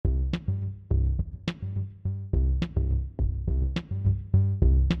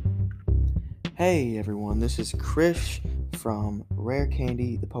Hey everyone, this is Krish from Rare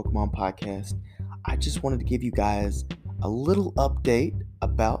Candy, the Pokemon podcast. I just wanted to give you guys a little update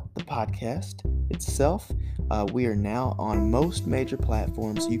about the podcast itself. We are now on most major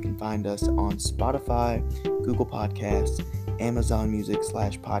platforms. You can find us on Spotify, Google Podcasts, Amazon Music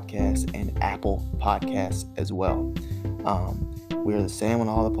 /podcasts, and Apple Podcasts as well. We are the same on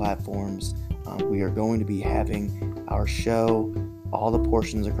all the platforms. We are going to be having our show. All the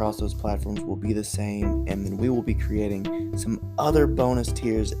portions across those platforms will be the same, and then we will be creating some other bonus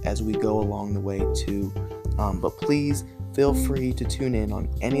tiers as we go along the way too. But please feel free to tune in on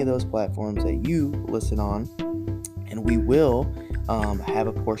any of those platforms that you listen on, and we will have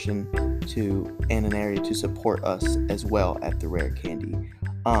a portion and an area to support us as well at the Rare Candy.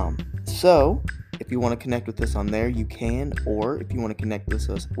 So if you want to connect with us on there, you can, or if you want to connect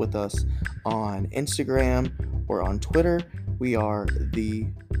with us on Instagram or on Twitter, we are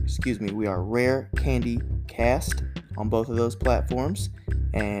Rare Candy Cast on both of those platforms,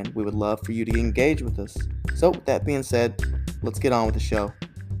 and we would love for you to engage with us. So with that being said, let's get on with the show.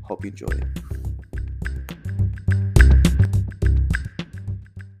 Hope you enjoy it.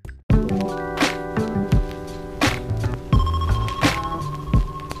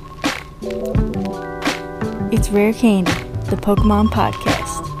 It's Rare Candy, the Pokemon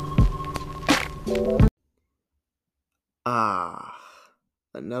podcast.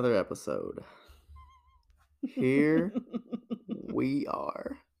 Another episode. Here we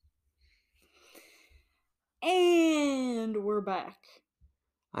are. And we're back.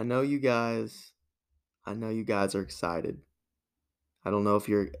 I know you guys are excited. I don't know if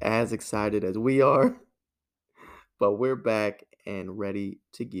you're as excited as we are, but we're back and ready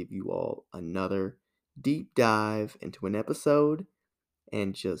to give you all another deep dive into an episode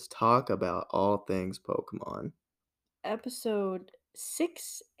and just talk about all things Pokemon. Episode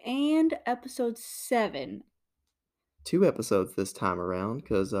 6 and episode 7. 2 episodes this time around,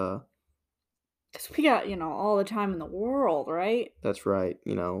 because we got, all the time in the world, right? That's right.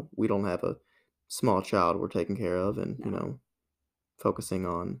 We don't have a small child we're taking care of and, focusing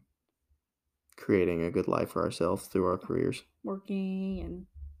on creating a good life for ourselves through our careers. Working and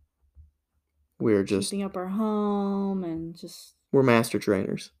we're just keeping up our home and just... We're master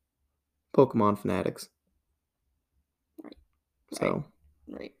trainers. Pokemon fanatics. Right. So,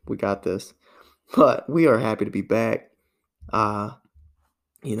 right. We got this. But we are happy to be back.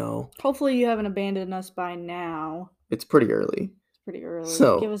 Hopefully you haven't abandoned us by now. It's pretty early.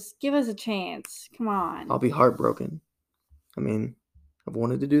 So give us a chance. Come on. I'll be heartbroken. I mean, I've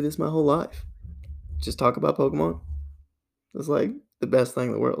wanted to do this my whole life. Just talk about Pokemon. It's like the best thing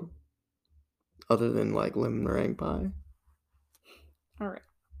in the world. Other than like lemon meringue pie. Alright.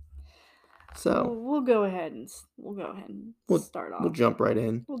 So we'll go ahead and start off. We'll jump right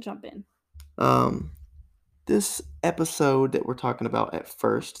in. We'll jump in. This episode that we're talking about at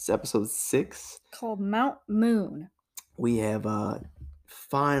first is episode 6. Called Mount Moon. We have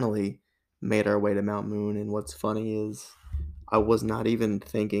finally made our way to Mount Moon, and what's funny is I was not even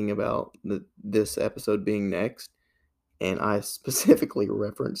thinking about this episode being next, and I specifically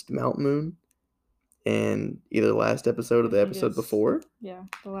referenced Mount Moon in either the last episode or the episode before. Yeah,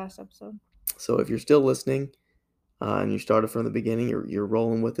 the last episode. So if you're still listening and you started from the beginning, you're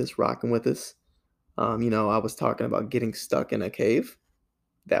rolling with us, rocking with us. I was talking about getting stuck in a cave.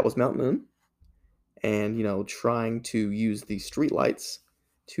 That was Mount Moon. And, trying to use the streetlights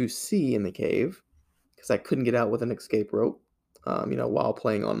to see in the cave because I couldn't get out with an escape rope, while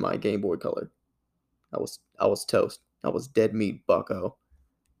playing on my Game Boy Color. I was toast. I was dead meat bucko,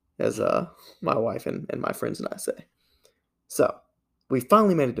 as my wife and my friends and I say. So, we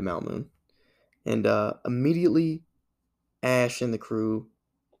finally made it to Mount Moon. And immediately, Ash and the crew,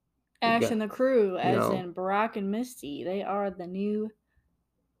 as in Barack and Misty. They are the new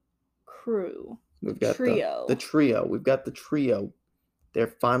crew. We've got trio. The trio. We've got the trio.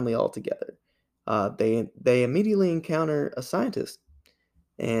 They're finally all together. They immediately encounter a scientist.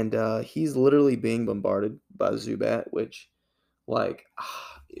 And he's literally being bombarded by Zubat, which, like,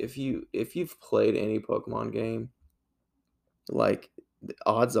 if you've played any Pokemon game, like, the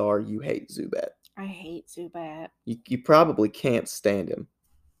odds are you hate Zubat. I hate Zubat. You probably can't stand him.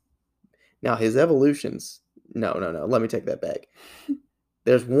 Now, his evolutions... No, let me take that back.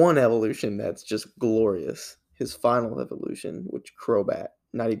 There's one evolution that's just glorious. His final evolution, which Crobat,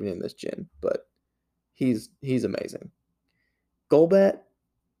 not even in this gen, but he's amazing. Golbat,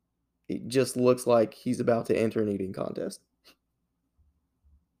 it just looks like he's about to enter an eating contest.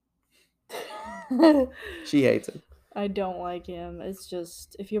 She hates him. I don't like him. It's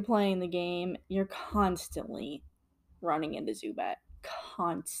just, if you're playing the game, you're constantly running into Zubat.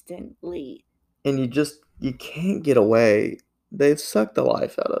 Constantly. and you can't get away. They've sucked the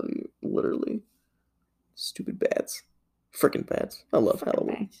life out of you, literally. Stupid bats. Freaking bats. I love Frickin'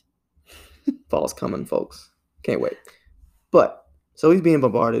 Halloween. bats. Fall's coming, folks. Can't wait. But, so he's being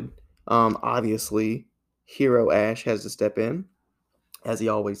bombarded. Obviously, Hero Ash has to step in, as he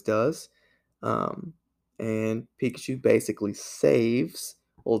always does. And Pikachu basically saves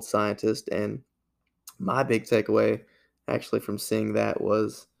Old Scientist. And my big takeaway, actually, from seeing that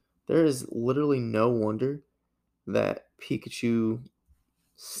was there is literally no wonder that Pikachu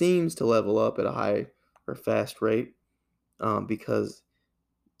seems to level up at a high or fast rate, because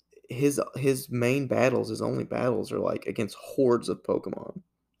his main battles, his only battles, are like against hordes of Pokemon.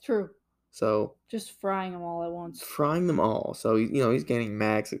 True. So just frying them all at once. Frying them all. So he's gaining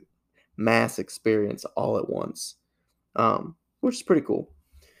mass experience all at once, which is pretty cool.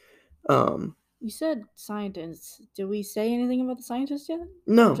 You said scientists. Did we say anything about the scientists yet?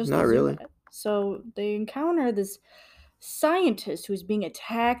 No, Just not really. So they encounter this scientist who's being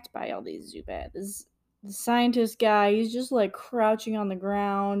attacked by all these Zubat. The scientist guy, he's just like crouching on the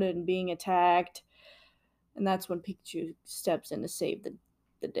ground and being attacked. And that's when Pikachu steps in to save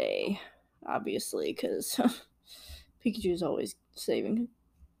the day, obviously, because Pikachu's always saving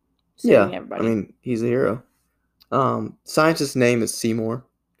everybody. I mean, he's a hero. Scientist's name is Seymour.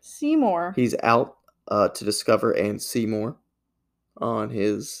 Seymour. He's out to discover and see more on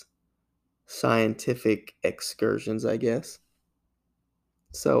his scientific excursions, I guess.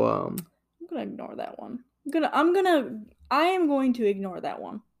 So I'm gonna ignore that one. I am going to ignore that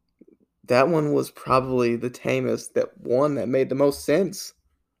one. That one was probably the tamest, that one that made the most sense.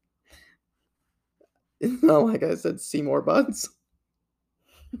 It's not like I said Seymour Buds.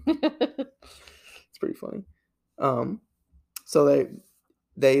 It's pretty funny. So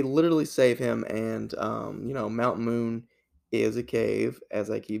they literally save him, and Mount Moon is a cave, as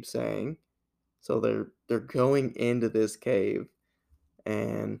I keep saying. So they're going into this cave,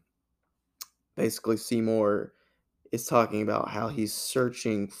 and basically Seymour is talking about how he's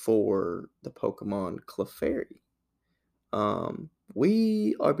searching for the Pokemon Clefairy.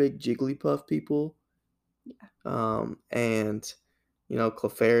 We are big Jigglypuff people. Yeah. And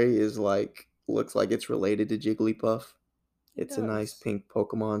Clefairy looks like it's related to Jigglypuff. It's a nice pink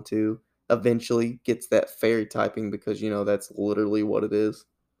Pokemon too. Eventually gets that fairy typing because that's literally what it is.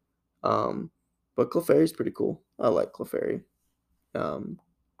 But Clefairy's pretty cool. I like Clefairy.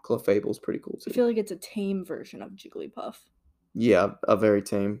 Clefable's pretty cool too. I feel like it's a tame version of Jigglypuff. Yeah, a very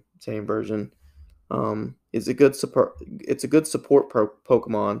tame version. It's a good support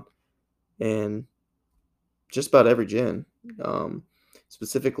Pokemon in just about every gen.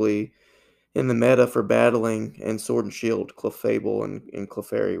 Specifically in the meta for battling and Sword and Shield, Clefable and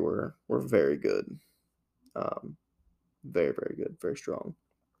Clefairy were very good. Very, very good, very strong.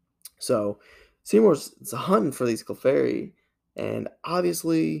 So Seymour's hunting for these Clefairy, and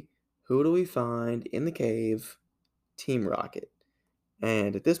obviously, who do we find in the cave? Team Rocket.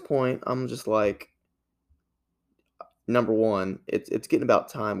 And at this point, I'm just like, number one, it's getting about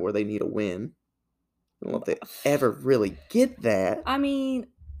time where they need a win. I don't know if they ever really get that. I mean,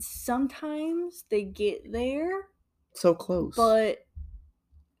 sometimes they get there. So close. But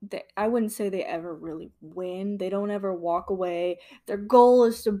I wouldn't say they ever really win. They don't ever walk away. Their goal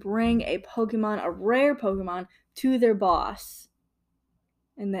is to bring a rare Pokemon, to their boss.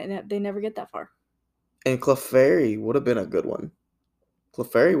 And they never get that far. And Clefairy would have been a good one.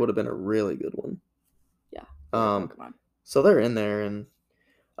 Clefairy would have been a really good one. Yeah. Pokemon. So they're in there, and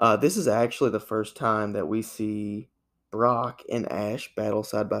this is actually the first time that we see Brock and Ash battle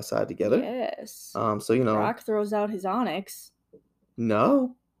side by side together. Yes. So Brock throws out his Onix.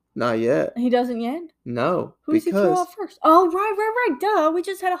 No, not yet. He doesn't yet? No. Who does he throw out first? Oh, right. Duh. We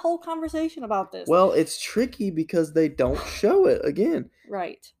just had a whole conversation about this. Well, it's tricky because they don't show it again.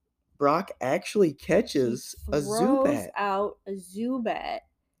 Right. Brock actually catches a Zubat. Out a Zubat.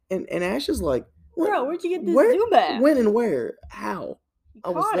 And Ash is like, bro, where'd you get this Zubat? When and where? How? I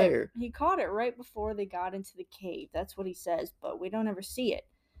was there. He caught it right before they got into the cave. That's what he says, but we don't ever see it.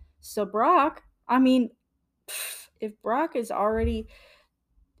 So Brock, I mean, if Brock is already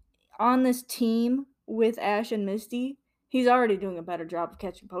on this team with Ash and Misty, he's already doing a better job of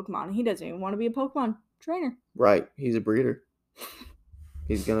catching Pokemon. He doesn't even want to be a Pokemon trainer. Right. He's a breeder.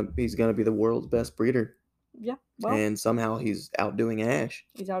 He's gonna be the world's best breeder. Yeah. Well, and somehow he's outdoing Ash.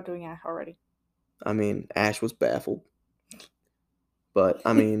 He's outdoing Ash already. I mean, Ash was baffled. But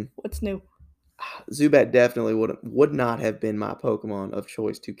I mean, what's new? Zubat definitely would not have been my Pokemon of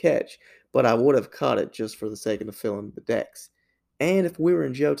choice to catch, but I would have caught it just for the sake of the filling the decks. And if we were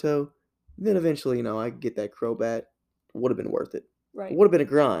in Johto, then eventually, I could get that Crobat. Would have been worth it. Right. It would have been a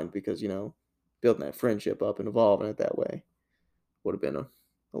grind because, building that friendship up and evolving it that way would have been a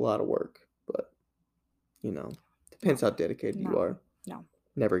lot of work. But, depends how dedicated you are. No.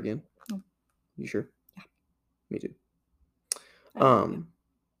 Never again. No. You sure? Yeah. Me too. Yeah.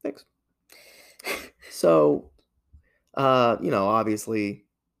 Thanks. So, obviously,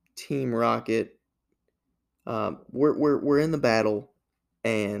 Team Rocket, we're in the battle,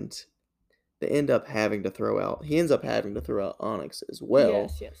 and he ends up having to throw out Onyx as well.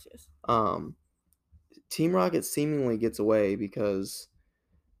 Yes. Team Rocket seemingly gets away because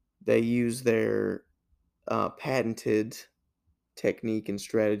they use their patented technique and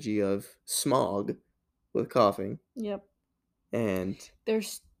strategy of smog with coughing. Yep. And they're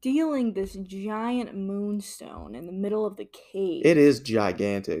stealing this giant moonstone in the middle of the cave. It is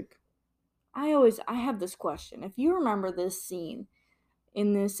gigantic. I have this question. If you remember this scene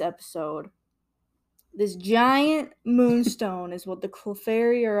in this episode, this giant moonstone is what the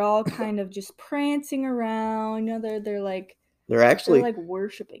Clefairy are all kind of just prancing around. They're like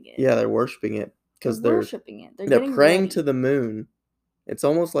worshiping it. Yeah, they're worshiping it because they're worshiping it. They're praying to the moon. It's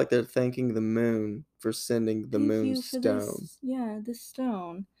almost like they're thanking the moon for sending the moonstone. This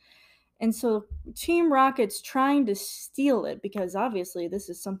stone. And so Team Rocket's trying to steal it because obviously this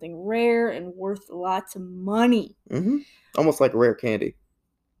is something rare and worth lots of money. Mm-hmm. Almost like rare candy.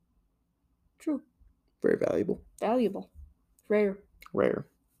 True. Very valuable. Valuable. Rare.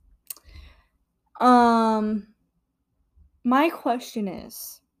 My question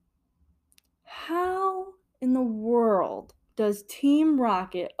is, how in the world does Team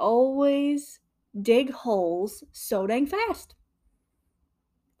Rocket always dig holes so dang fast?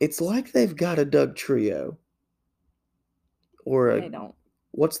 It's like they've got a Doug trio. Or they don't.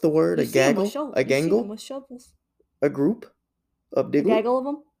 What's the word? A gaggle? A gangle? You see them with shovels. A group of Diglett? A gaggle of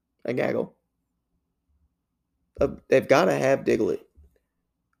them? A gaggle. They've got to have Diglett.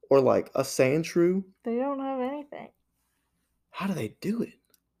 Or like a sand shrew. They don't have anything. How do they do it?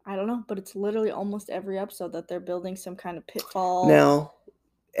 I don't know, but it's literally almost every episode that they're building some kind of pitfall. Now,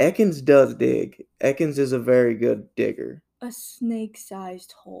 Ekans does dig. Ekans is a very good digger. A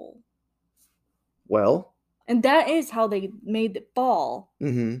snake-sized hole. Well. And that is how they made it fall.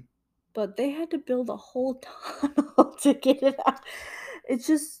 Mm-hmm. But they had to build a whole tunnel to get it out. It's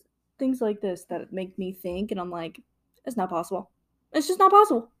just things like this that make me think, and I'm like, it's not possible. It's just not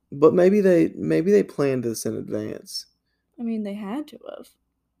possible. But maybe they planned this in advance. I mean, they had to have.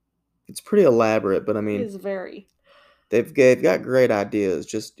 It's pretty elaborate, but I mean, it is very. They've got great ideas,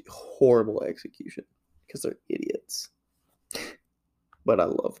 just horrible execution because they're idiots. But I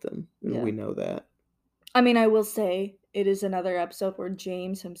love them, and we know that. I mean, I will say it is another episode where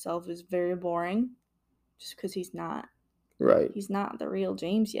James himself is very boring, just because he's not. Right. He's not the real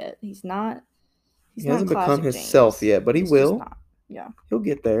James yet. He's not. He hasn't become himself yet, but he will. Yeah. He'll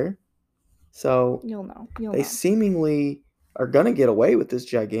get there. So you'll know. They seemingly are gonna get away with this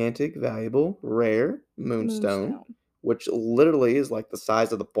gigantic, valuable, rare moonstone, which literally is like the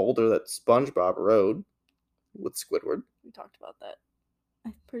size of the boulder that SpongeBob rode with Squidward. We talked about that.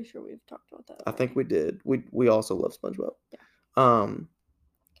 I'm pretty sure we've talked about that. I think we did. We also love SpongeBob. Yeah.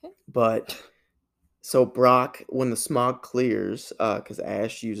 Okay. But so Brock, when the smog clears, because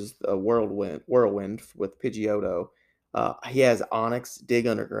Ash uses a whirlwind with Pidgeotto, he has Onyx dig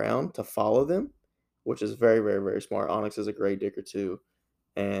underground to follow them, which is very, very, very smart. Onyx is a great digger too,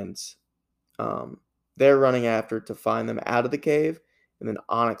 and they're running after to find them out of the cave, and then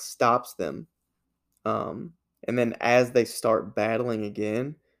Onyx stops them. And then as they start battling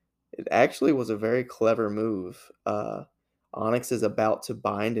again, it actually was a very clever move. Onyx is about to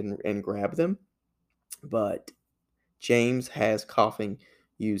bind and grab them, but James has Coughing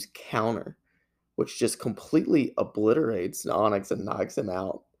use counter, which just completely obliterates Onyx and knocks him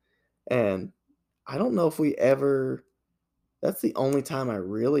out. And I don't know if that's the only time I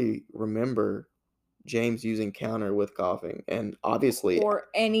really remember James using counter with Coughing, and obviously, or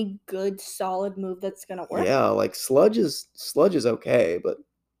any good solid move that's gonna work. Yeah, like sludge is okay, but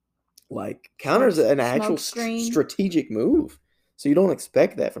like counter's an actual strategic move, so you don't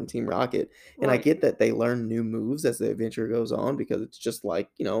expect that from Team Rocket. And I get that they learn new moves as the adventure goes on because it's just like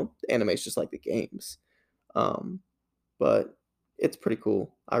anime's just like the games, but it's pretty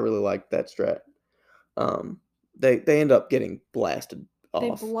cool. I really like that strat. They end up getting blasted off. They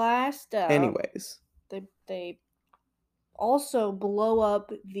blast out. Anyways. They also blow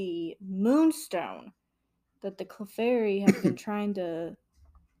up the moonstone that the Clefairy have been trying to,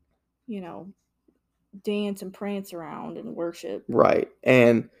 dance and prance around and worship. Right.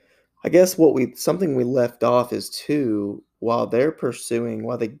 And I guess something we left off is too, while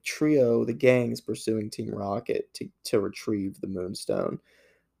the gang is pursuing Team Rocket to retrieve the moonstone,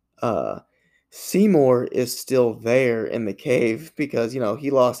 Seymour is still there in the cave because,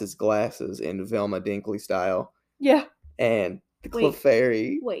 he lost his glasses in Velma Dinkley style, Yeah. and the Wait.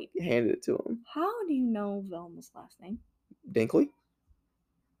 Clefairy Wait. handed it to him. How do you know Velma's last name? Dinkley?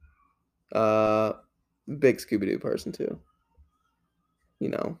 Big Scooby-Doo person, too.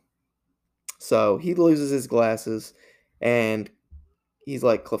 So he loses his glasses, and he's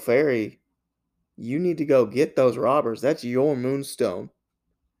like, Clefairy, you need to go get those robbers. That's your moonstone.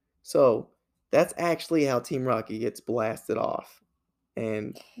 So that's actually how Team Rocky gets blasted off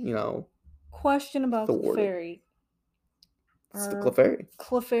and, Question about thwarted. Clefairy. It's the Are Clefairy.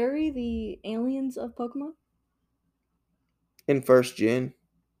 Clefairy the aliens of Pokemon? In first gen,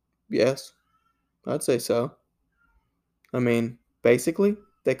 yes, I'd say so. I mean, basically,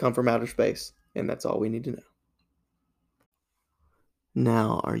 they come from outer space, and that's all we need to know.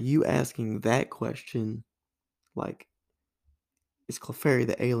 Now, are you asking that question like, is Clefairy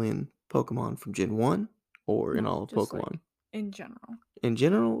the alien Pokemon from Gen 1 or in No, all of just Pokemon? like in general. In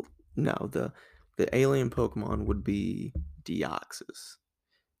general, no. The alien Pokemon would be Deoxys.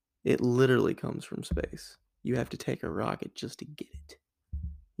 It literally comes from space. You have to take a rocket just to get it.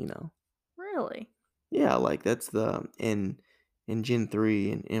 Really? Yeah, like that's in Gen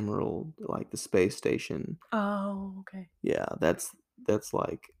 3 and Emerald, like the space station. Oh, okay. Yeah, that's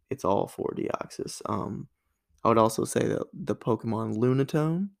like it's all for Deoxys. I would also say that the Pokemon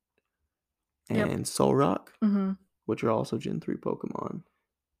Lunatone Yep. and Solrock, Mm-hmm. which are also Gen 3 Pokemon,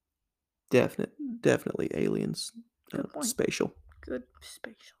 definitely aliens, Good point. spatial. Good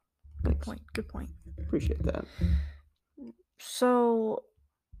spatial. Good Thanks. point. Good point. Appreciate that. So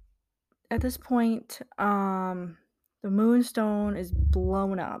at this point, the Moonstone is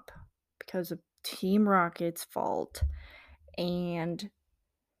blown up because of Team Rocket's fault, and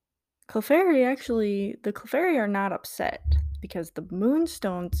the Clefairy are not upset because the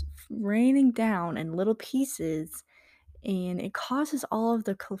Moonstone's raining down in little pieces, and it causes all of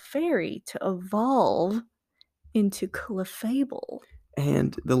the Clefairy to evolve into Clefable.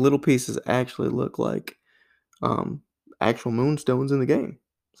 And the little pieces actually look like actual moonstones in the game.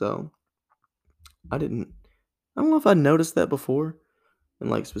 So I don't know if I noticed that before. And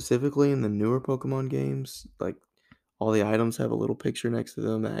like specifically in the newer Pokemon games, like all the items have a little picture next to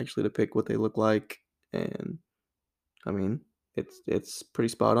them that actually depict what they look like. And I mean, it's pretty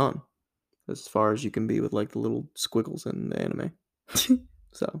spot on as far as you can be with like the little squiggles in the anime.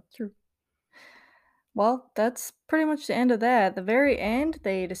 So True. Well, that's pretty much the end of that. At the very end,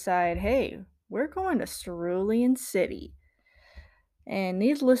 they decide, hey, we're going to Cerulean City. And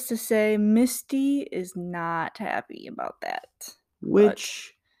needless to say, Misty is not happy about that. But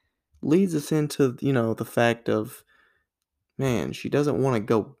which leads us into, the fact of, man, she doesn't want to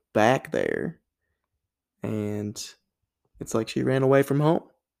go back there. And it's like she ran away from home.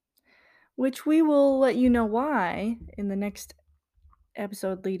 which we will let you know why in the next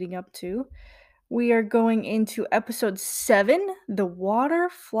episode leading up to. We are going into episode 7, The Water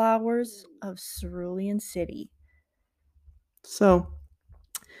Flowers of Cerulean City. So,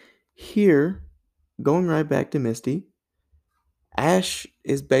 here, going right back to Misty, Ash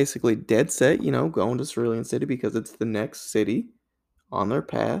is basically dead set, going to Cerulean City because it's the next city on their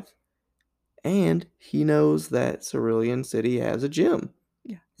path. And he knows that Cerulean City has a gym.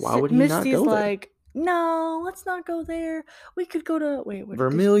 Yeah. Why would he not Misty's go there? like, no, let's not go there. We could go to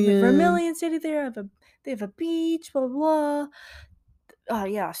Vermilion. Vermilion City. They have a beach. Blah blah blah.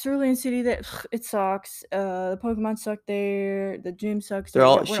 Yeah, Cerulean City. That it sucks. The Pokemon suck there. The gym sucks They're there.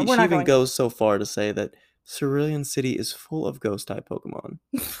 Yeah, all. She we're not even going. goes so far to say that Cerulean City is full of ghost type Pokemon.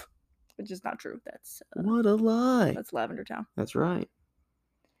 Which is not true. That's What a lie. That's Lavender Town. That's right.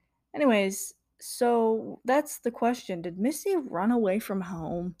 Anyways, so that's the question. Did Misty run away from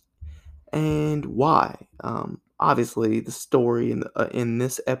home? And why? Obviously, the story in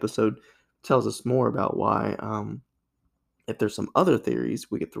this episode tells us more about why. If there's some other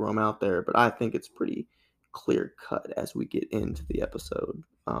theories, we could throw them out there, but I think it's pretty clear cut as we get into the episode.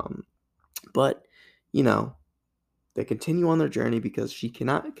 But they continue on their journey because she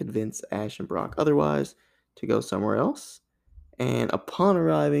cannot convince Ash and Brock otherwise to go somewhere else. And upon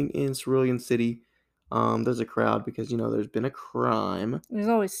arriving in Cerulean City, there's a crowd because there's been a crime. There's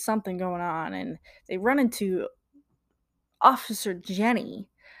always something going on, and they run into Officer Jenny,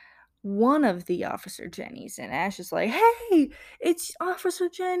 one of the Officer Jennies, and Ash is like, "Hey, it's Officer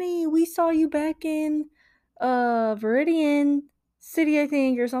Jenny. We saw you back in Viridian City, I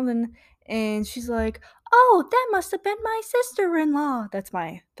think, or something." And she's like, "Oh, that must have been my sister-in-law." That's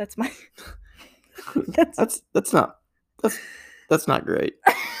my that's not great.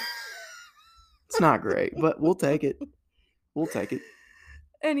 It's not great, but we'll take it.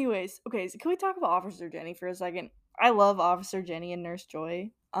 Anyways, okay, so can we talk about Officer Jenny for a second? I love Officer Jenny and Nurse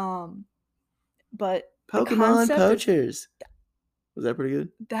Joy. But the Pokemon concept is poachers. Was that pretty good?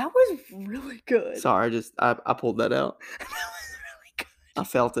 that was really good. Sorry, I pulled that out. That was really good. I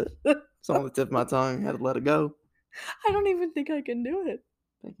felt it. It's on the tip of my tongue. Had to let it go. I don't even think I can do it.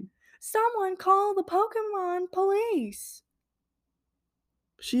 Thank you. Someone call the Pokemon police.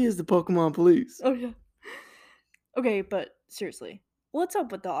 She is the Pokemon police. Oh yeah. Okay, but seriously, what's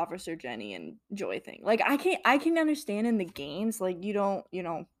up with the Officer Jenny and Joy thing? Like, I can understand in the games, like you don't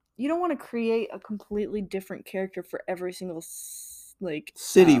want to create a completely different character for every single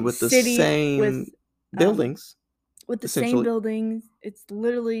City with the city same with buildings. with the same essentially. buildings. It's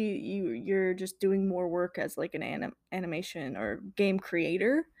literally you're just doing more work as like an animation or game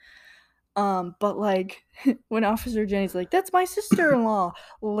creator. But like when Officer Jenny's like, "That's my sister-in-law,"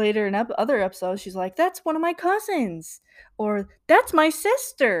 later in other episodes, she's like, "That's one of my cousins," or "That's my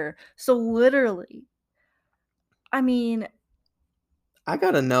sister." So literally, I mean, I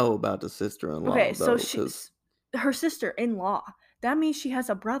gotta know about the sister-in-law okay, so though, because her sister-in-law. That means she has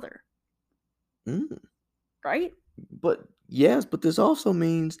a brother, right? but yes, but this also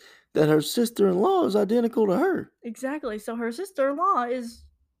means that her sister-in-law is identical to her. Exactly. So her sister-in-law is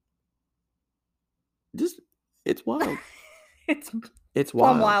It's wild. it's It's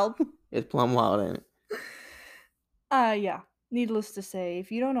plumb wild. wild. It's plumb wild, ain't it? Yeah. Needless to say,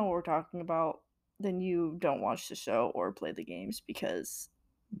 if you don't know what we're talking about, then you don't watch the show or play the games because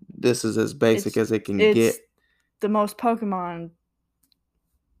This is as basic as it can it's get. the most Pokemon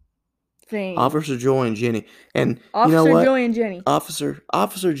thing. Officer Joy and Jenny, and Officer you know what? Joy and Jenny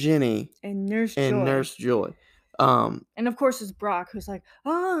Officer Jenny and Nurse and Joy. Nurse Joy. And of course it's Brock who's like,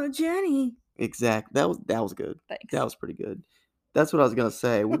 "Oh, Jenny." Exact. That was good. Thanks. That was pretty good. That's what I was gonna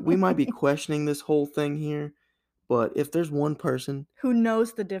say. We might be questioning this whole thing here, but if there's one person who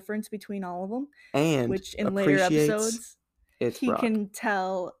knows the difference between all of them, and which in later episodes it's he Brock. can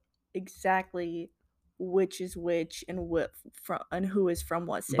tell exactly which is which and what from and who is from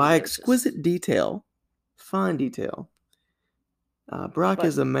what city. By exquisite detail, fine detail. Brock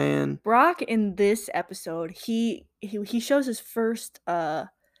is a man. Brock in this episode, he shows his first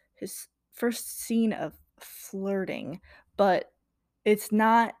scene of flirting, but it's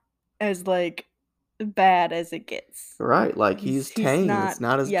not as like bad as it gets. Right, like he's tame. It's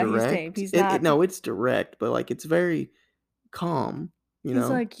not as direct. He's tame. He's not. No, it's direct, but like it's very calm. You know, he's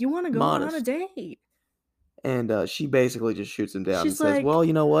like, "You want to go on a date?" And she basically just shoots him down and She's says, like, "Well,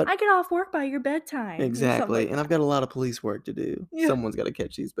 you know what? I get off work by your bedtime." Exactly, and I've got a lot of police work to do. Yeah. Someone's got to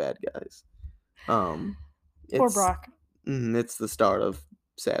catch these bad guys." Poor Brock. It's the start of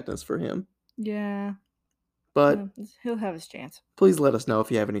sadness for him. Yeah. But he'll have his chance. Please let us know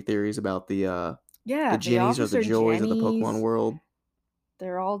if you have any theories about the Jennies or the Joys of the Pokemon world.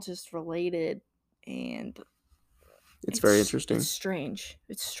 They're all just related, and it's very interesting. It's strange.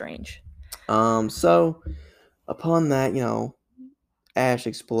 It's strange. So upon that, Ash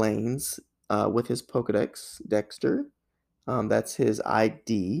explains with his Pokedex, Dexter, that's his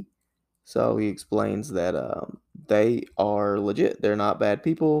ID. So he explains that they are legit. They're not bad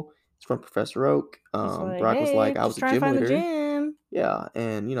people. It's from Professor Oak. Brock was like, I was a gym leader. Yeah,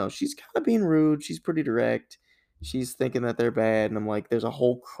 and she's kind of being rude. She's pretty direct. She's thinking that they're bad, and I'm like, there's a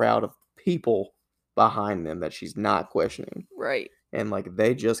whole crowd of people behind them that she's not questioning. Right. And like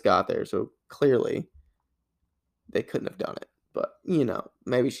they just got there, so clearly they couldn't have done it. But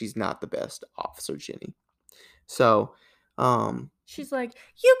maybe she's not the best Officer Jenny. So she's like,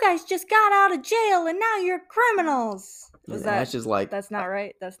 "You guys just got out of jail and now you're criminals." Ash is like, that's not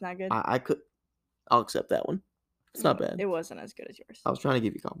right? That's not good? I'll accept that one. It's not bad. It wasn't as good as yours. I was trying to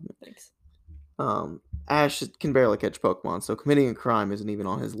give you a compliment. Thanks. Ash can barely catch Pokemon, so committing a crime isn't even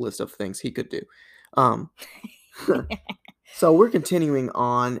on his list of things he could do. So we're continuing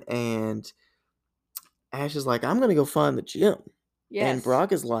on, and Ash is like, I'm going to go find the gym. Yes. And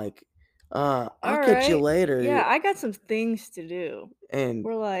Brock is like, I'll catch you later. Yeah, I got some things to do. And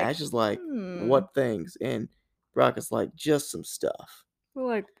we're like, Ash is like, what things? And Brock is like, just some stuff. We're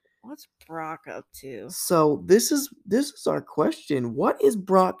like, what's Brock up to? So this is our question. What is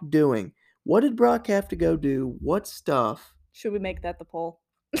Brock doing? What did Brock have to go do? What stuff? Should we make that the poll?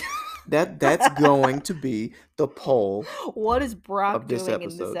 That's going to be the poll. What is Brock doing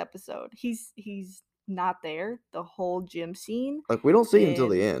in this episode? He's not there. The whole gym scene. Like we don't see him until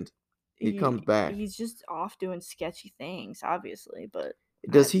the end. He comes back. He's just off doing sketchy things, obviously. But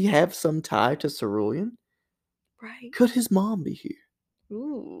does he have some tie to Cerulean? Right. Could his mom be here?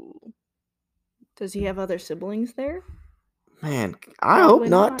 Ooh. Does he have other siblings there? Man, I hope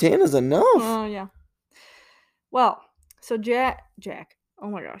not. 10 is enough. Oh, yeah. Well, so Jack. Oh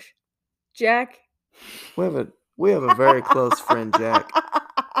my gosh. Jack. We have a very close friend, Jack,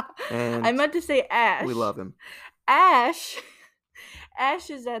 I and meant to say Ash. we love him. Ash. Ash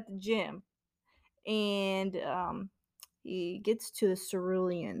is at the gym, and he gets to the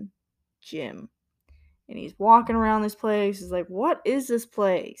Cerulean gym, and he's walking around this place. He's like, "What is this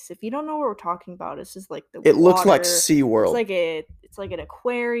place?" If you don't know what we're talking about, it's just like the It looks like water. SeaWorld. It's like an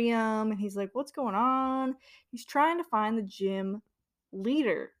aquarium, and he's like, "What's going on?" He's trying to find the gym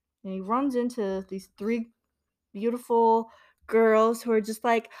leader, and he runs into these three beautiful girls who are just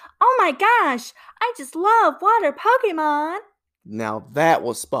like, "Oh my gosh, I just love water Pokemon." Now that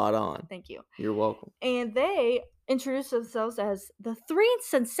was spot on. Thank you. You're welcome. And they introduce themselves as the three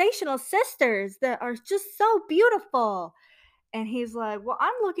sensational sisters that are just so beautiful. And he's like, "Well,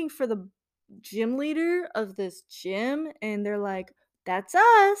 I'm looking for the gym leader of this gym." And they're like, "That's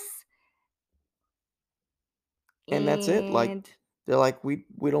us." And that's it. Like And they're like we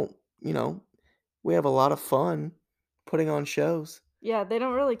don't, we have a lot of fun putting on shows. yeah, they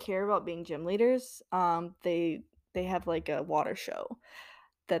don't really care about being gym leaders. They have like a water show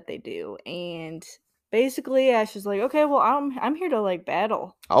that they do. And basically Ash is like, "Okay, well, I'm here to like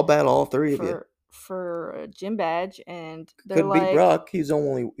battle I'll battle all three of you. for a gym badge." And they're Couldn't beat like, Brock. He was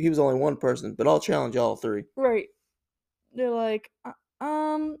only one person, but I'll challenge all three. right. They're like,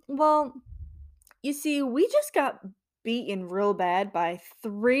 well, you see, we just got beaten real bad by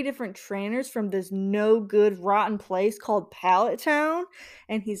three different trainers from this no good rotten place called Pallet Town."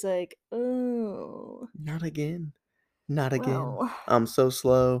 And he's like, "Oh, Not again. Not again. well." I'm so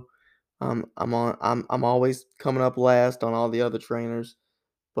slow. I'm always coming up last on all the other trainers.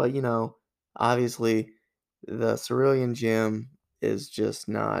 But obviously the Cerulean gym is just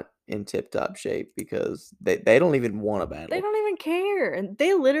not in tip top shape because they don't even want to They battle. don't even care. And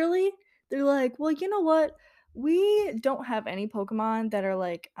they're like, "Well, you know what? We don't have any Pokemon that are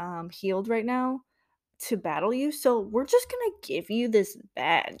like healed right now to battle you. So we're just gonna give you this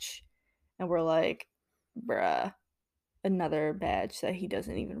badge." And we're like, "Bruh, another badge that he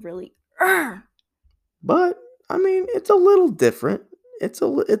doesn't even really earn." But I mean, it's a little different. It's a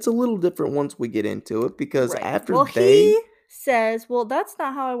little different once we get into it because Right. after Well, they he says, "Well, that's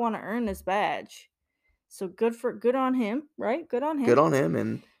not how I want to earn this badge." So good on him, right? Good on good him. on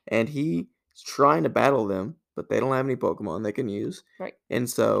him and he's trying to battle them, but they don't have any Pokemon they can use. Right. And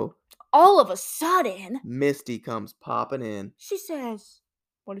so All of a sudden, Misty comes popping in. she says,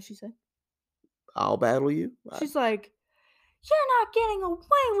 what did she say? I'll battle you. She's like, "You're not getting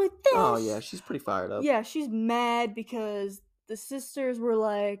away with this." Oh yeah, she's pretty fired up. Yeah, she's mad because the sisters were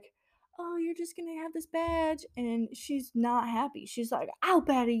like, "Oh, you're just gonna have this badge," and she's not happy. She's like, "I'll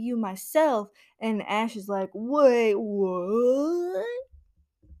battle you myself." And Ash is like, "Wait, what?"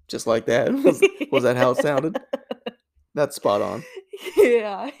 Just like that. Was that how it sounded? That's spot on.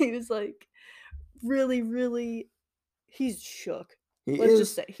 Yeah, he was like really, really, he's shook. He Let's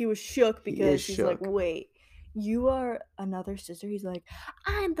just is say he was shook he is because he's like, shook. "Wait, you are another sister?" He's like,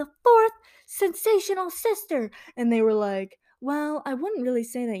 "I'm the fourth sensational sister." And they were like, "Well, I wouldn't really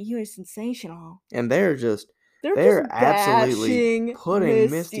say that you are sensational." And They're just they're absolutely bashing putting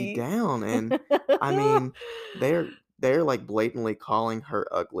Misty Misty. down. And I mean, they're like blatantly calling her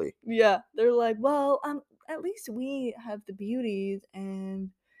ugly. Yeah, they're like, "Well, at least we have the beauties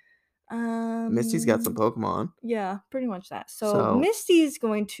and Misty's got some um Pokemon. yeah, pretty much that." So So Misty's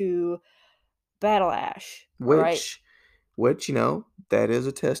going to battle Ash. All right. which, that is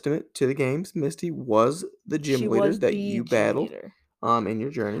a testament to the games. Misty was the gym She leader was that the you gym battled leader. in your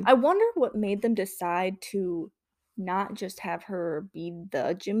journey. I wonder what made them decide to not just have her be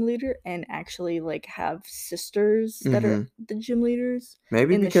the gym leader and actually like have sisters that are Mm-hmm. the gym leaders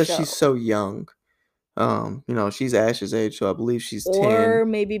Maybe in the because show. she's so young. She's Ash's age, so I believe she's 10. Or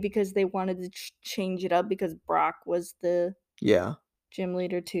maybe because they wanted to change it up because Brock was the Yeah. gym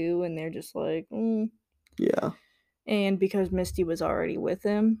leader too, and they're just like, Yeah. And because Misty was already with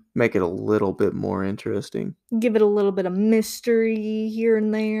him, Make it a little bit more interesting. give it a little bit of mystery here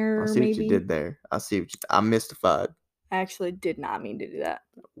and there, I see what you maybe. did there. I'm mystified. I actually did not mean to do that.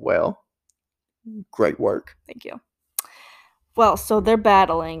 Well, great work. Thank you. Well, so they're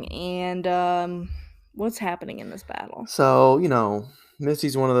battling, and what's happening in this battle? So,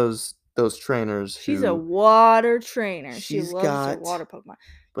 Misty's one of those trainers She's a who water trainer. She she's loves her got, water Pokemon.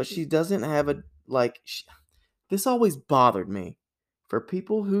 but she doesn't have a this always bothered me. For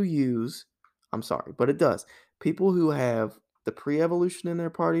people who use, I'm sorry, but it does. People who have the pre-evolution in their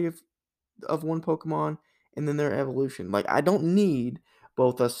party of one Pokemon and then their evolution. Like I don't need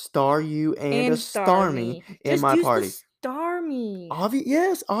both a Staryu and a Starmie in Just my use party. the Starmie.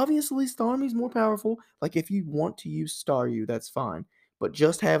 Yes, obviously Starmie's more powerful. Like if you want to use Staryu, that's fine. but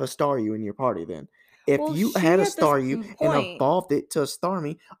just have a Staryu in your party then. If Well, you had she a at this Staryu and point, evolved it to a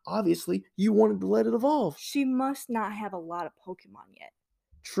Starmie, obviously you wanted to let it evolve. she must not have a lot of Pokemon yet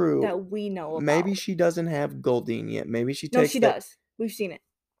True. that we know Maybe about. she doesn't have Goldeen yet. Maybe she No, takes she that. does. We've seen it.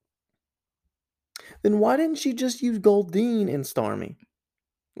 Then why didn't she just use Goldeen in Starmie?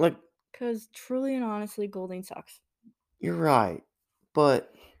 Like, Because truly and honestly, Goldeen sucks. you're right.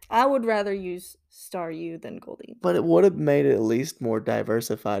 But I would rather use Staryu than Goldeen. it would have made it at least more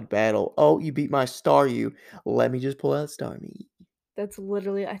diversified battle. Oh, you beat my Staryu. Let me just pull out Starmie. That's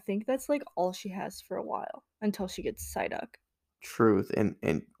literally, I think that's like all she has for a while until she gets Psyduck. Truth. And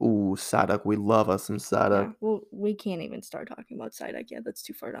ooh, Psyduck. We love us some Psyduck. Yeah, well, we can't even start talking about Psyduck yet. That's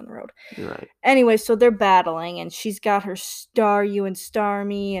too far down the road. You're right. Anyway, so they're battling, and she's got her Staryu and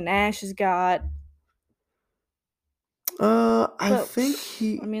Starmie, and Ash has got. I But, think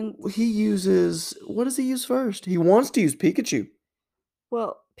I mean, he uses, what does he use first? He wants to use Pikachu.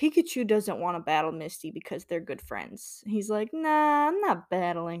 well, Pikachu doesn't want to battle Misty because they're good friends. He's like, nah, I'm not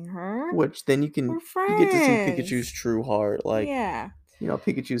battling her. Which then We're you get to see Pikachu's friends. true heart. Like, Yeah.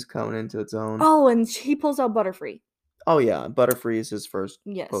 Pikachu's coming into its own. Oh, and he pulls out Butterfree. Oh yeah, Butterfree is his first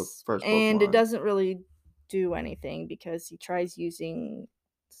Yes. first And it Pokemon. doesn't really do anything because he tries using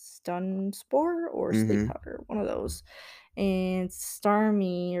Stun Spore or Sleep Powder, one of those. And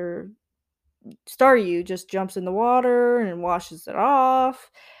Staryu just jumps in the water and washes it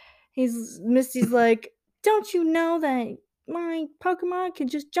off. Misty's like, don't you know that my Pokemon can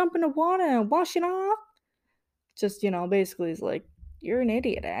just jump in the water and wash it off? Just, basically he's like, you're an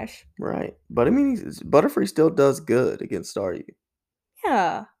idiot, Ash. Right. But I mean, Butterfree still does good against Staryu.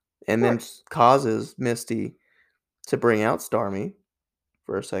 Yeah. And then Course. causes Misty to bring out Starmie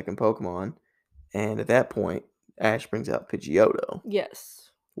for a second Pokemon. And at that point, Ash brings out Pidgeotto.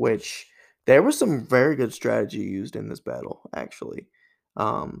 Yes. Which there was some very good strategy used in this battle, actually.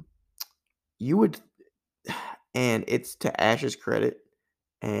 You would, and it's to Ash's credit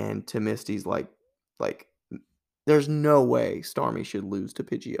and to Misty's like there's no way Starmie should lose to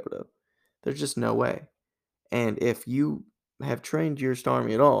Pidgeotto. There's just no way. And if you have trained your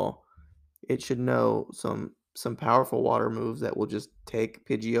Starmie at all, it should know some powerful water moves that will just take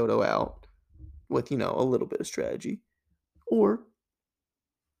Pidgeotto out with, a little bit of strategy. Or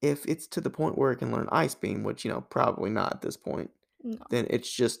if it's to the point where it can learn Ice Beam, which, probably not at this point, No. then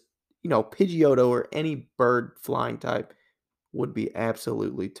it's just, Pidgeotto or any bird flying type would be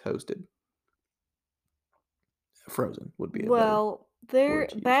absolutely toasted. Frozen would be a better Well, their word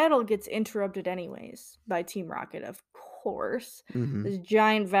to use. battle gets interrupted anyways by Team Rocket, of course. Mm-hmm. This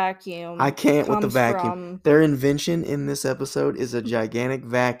giant vacuum I can't with the comes vacuum. from Their invention in this episode is a gigantic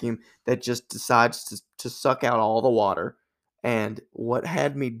vacuum that just decides to suck out all the water. And what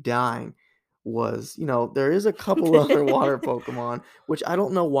had me dying was, there is a couple other water Pokemon, which I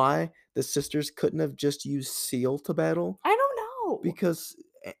don't know why the sisters couldn't have just used Seal to battle. I don't know. Because,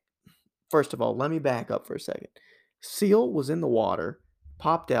 first of all, let me back up for a second. Seal was in the water,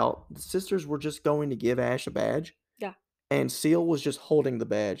 popped out. The sisters were just going to give Ash a badge. Yeah. And Seal was just holding the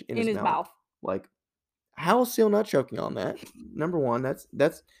badge in his mouth. Like, how is Seal not choking on that? Number one, that's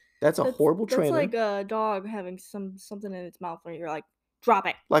a horrible trainer. That's like a dog having something in its mouth where you're like, drop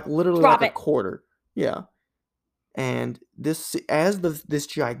it. Like literally Drop like it. a quarter. Yeah. And this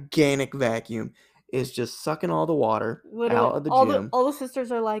gigantic vacuum is just sucking all the water Literally, out of the gym. all the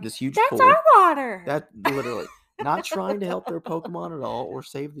sisters are like, this huge that's pool. our water. That literally not trying to help their Pokemon at all or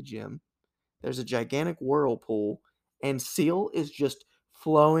save the gym. There's a gigantic whirlpool, and Seal is just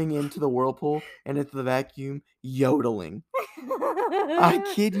flowing into the whirlpool and into the vacuum, yodeling. I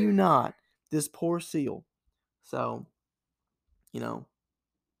kid you not. This poor Seal. So,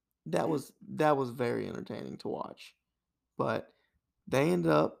 that was very entertaining to watch. But they end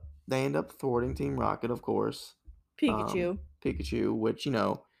up thwarting Team Rocket, of course. Pikachu, which,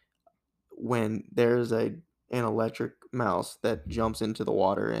 when there's an electric mouse that jumps into the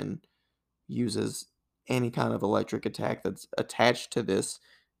water and uses any kind of electric attack that's attached to this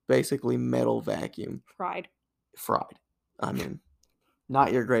basically metal vacuum. Fried. I mean,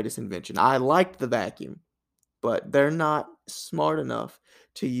 not your greatest invention. I liked the vacuum, but they're not smart enough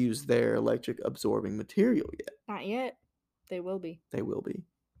to use their electric absorbing material yet. Not yet. They will be. They will be.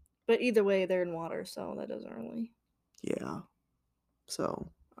 But either way, they're in water, so that doesn't really. Yeah.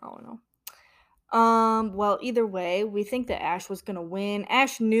 So. I don't know. Well, either way, we think that Ash was gonna win.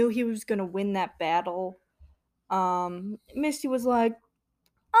 Ash knew he was gonna win that battle. Misty was like,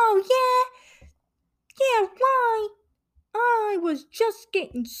 oh yeah, right. I was just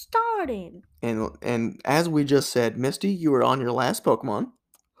getting started. And as we just said, Misty, you were on your last Pokemon.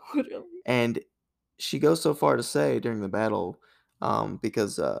 Literally. And she goes so far to say during the battle,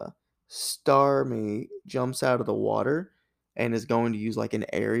 because Starmie jumps out of the water and is going to use like an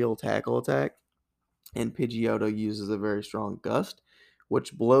aerial tackle attack, and Pidgeotto uses a very strong gust,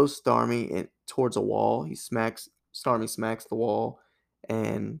 which blows towards a wall. Starmie smacks the wall,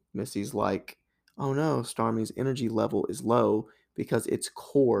 and Misty's like, "Oh no, Starmie's energy level is low because its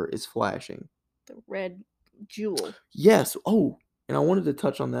core is flashing." The red jewel. Yes. Oh, and I wanted to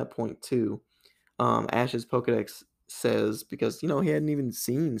touch on that point too. Ash's Pokedex says, because he hadn't even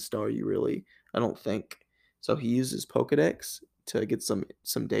seen Staryu really, I don't think. So he uses Pokedex to get some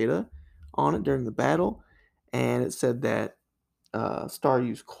data on it during the battle, and it said that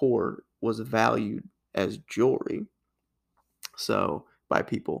Staryu's core was valued as jewelry, so by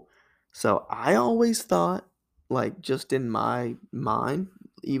people. So I always thought, like, just in my mind,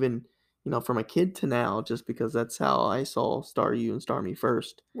 even from a kid to now, just because that's how I saw Staryu and Starmie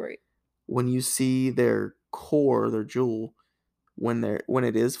first. Right. When you see their core, their jewel, when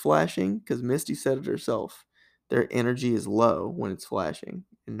it is flashing, because Misty said it herself, their energy is low when it's flashing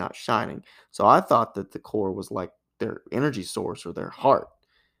and not shining. So I thought that the core was like their energy source or their heart.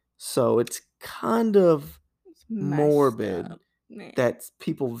 So it's kind of It's messed morbid up, man. that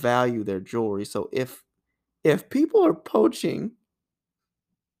people value their jewelry. So if people are poaching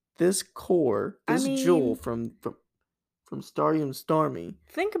this core, I this jewel mean, from Staryu and Starmie,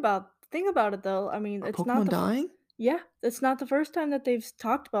 think about it though. I mean, are it's not Pokemon the dying? yeah, it's not the first time that they've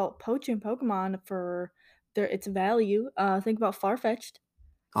talked about poaching Pokemon for its value. Think about Farfetch'd.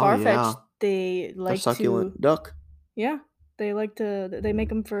 Oh yeah, Farfetch'd, they their like to succulent duck. yeah, they make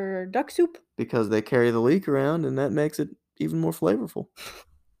them for duck soup. Because they carry the leek around and that makes it even more flavorful.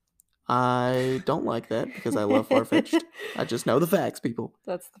 I don't like that because I love Farfetch'd. I just know the facts, people.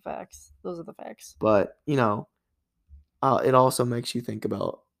 That's the facts. Those are the facts. But, it also makes you think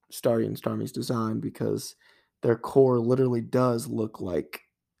about Starry and Starmie's design because their core literally does look like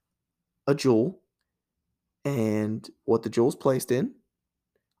a jewel, and what the jewel's placed in,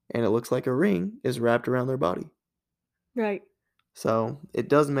 and it looks like a ring, is wrapped around their body. Right. So it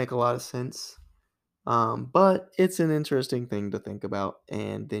does make a lot of sense. But it's an interesting thing to think about,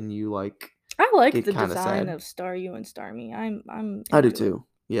 and then you I like get the kind of design sad. of Staryu and Starmie. I'm I do into it. too.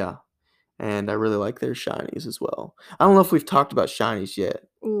 Yeah. And I really like their shinies as well. I don't know if we've talked about shinies yet.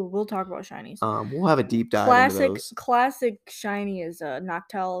 Ooh, we'll talk about shinies. We'll have a deep dive into Classic those. classic shiny is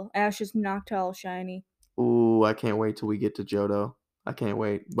Noctowl. Ash's Noctowl shiny. Ooh, I can't wait till we get to Johto. I can't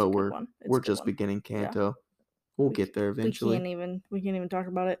wait, It's a but good we're one. It's we're a good just one. beginning Yeah. Kanto. We'll We get there we eventually. can't even talk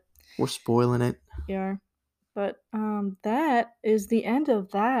about it. We're spoiling it. Yeah. But that is the end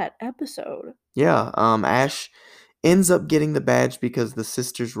of that episode. Yeah, Ash ends up getting the badge because the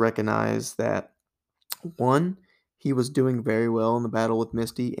sisters recognize that one, he was doing very well in the battle with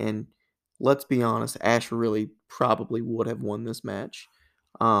Misty, and let's be honest, Ash really probably would have won this match.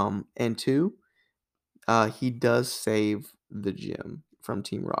 And two, he does save the gym from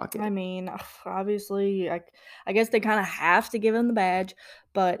Team I Rocket. mean, obviously, I guess they kind of have to give him the badge,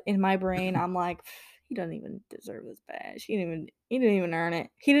 but in my brain, I'm like, he doesn't even deserve this badge. He didn't even earn it.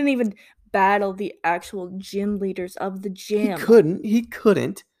 He didn't even battle the actual gym leaders of the He gym. couldn't. He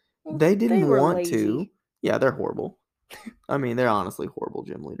couldn't. Well, They they didn't were want to. lazy. Yeah, they're horrible. I mean, they're honestly horrible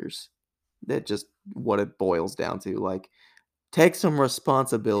gym leaders. That's just what it boils down to. Like, take some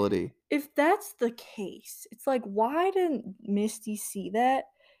responsibility. If that's the case, it's like, why didn't Misty see that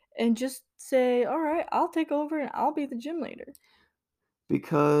and just say, all right, I'll take over and I'll be the gym leader?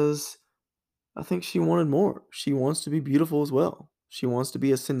 Because I think she wanted more. She wants to be beautiful as well. She wants to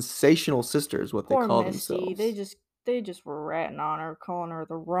be a sensational sister, is what they Poor call Misty. themselves. They just were ratting on her, calling her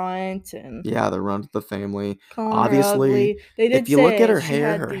the runt and Yeah, the run of the family. calling her Obviously, ugly. They did if you look at say she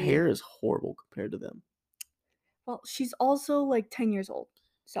her had the hair is horrible compared to them. well, she's also like 10 years old.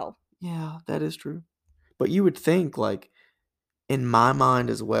 So, Yeah, that is true. But you would think, like, in my mind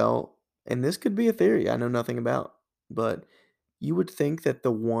as well, and this could be a theory I know nothing about, but you would think that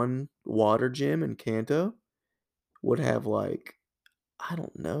the one water gym in Kanto would have, like, I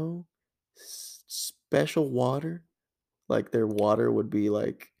don't know, special water. Like their water would be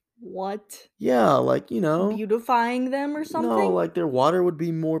like, what? yeah, like, Beautifying them or no, something? like their water would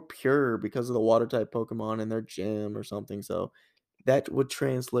be more pure because of the water type Pokemon in their gym or something. So that would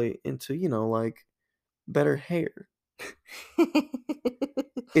translate into, like better hair.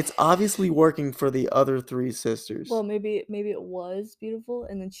 It's obviously working for the other three sisters. Well, maybe it was beautiful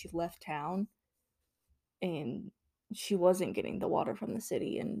and then she left town and she wasn't getting the water from the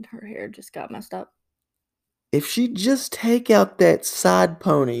city and her hair just got messed up. If she just take out that side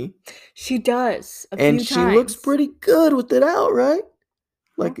pony, She does a and few she looks times. pretty good with it out, right?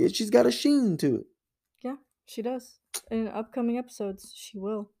 Yeah. Like she's got a sheen to it. Yeah. She does. In upcoming episodes, she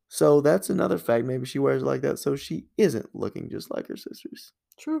will. So that's another fact. Maybe she wears it like that so she isn't looking just like her sisters.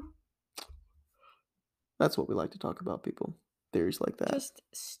 True. That's what we like to talk about, people. Theories like that. Just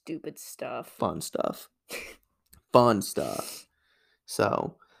stupid stuff. Fun stuff. Fun stuff.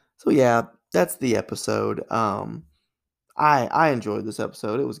 So yeah, that's the episode. I enjoyed this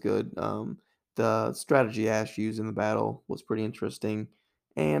episode. It was good. The strategy Ash used in the battle was pretty interesting.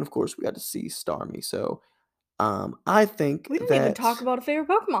 And of course we got to see Starmie. So I think We didn't even talk about a favorite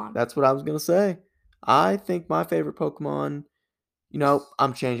Pokemon. That's what I was gonna say. I think my favorite Pokemon,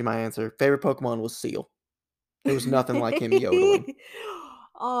 I'm changing my answer. Favorite Pokemon was Seal. There was nothing like him yodeling.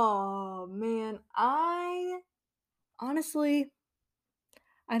 Oh man, honestly,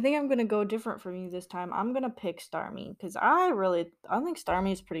 I think I'm gonna go different from you this time. I'm gonna pick Starmie because I think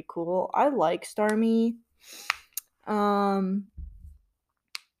Starmie is pretty cool. I like Starmie. And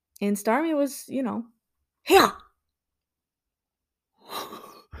Starmie was, yeah.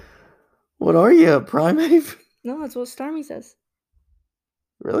 What are you, a Primeape? No, that's what Starmie says.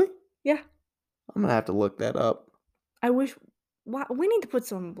 Really? Yeah. I'm gonna have to look that up. I wish. We need to put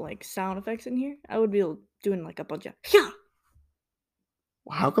some like sound effects in here. I would be doing like a bunch of yeah.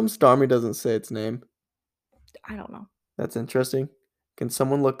 How come Starmie doesn't say its name? I don't know. That's interesting. Can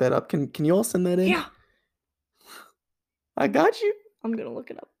someone look that up? Can you all send that in? Yeah. I got you. I'm gonna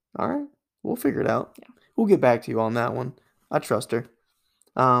look it up. All right. We'll figure it out. Yeah. We'll get back to you on that one. I trust her.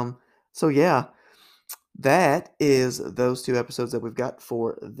 So yeah, that is those two episodes that we've got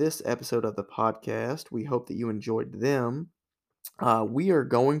for this episode of the podcast. We hope that you enjoyed them. We are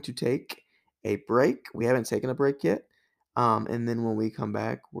going to take a break. We haven't taken a break yet. And then when we come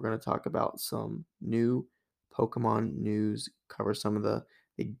back, we're going to talk about some new Pokemon news, cover some of the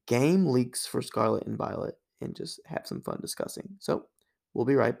game leaks for Scarlet and Violet, and just have some fun discussing. So we'll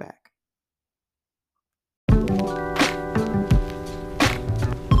be right back.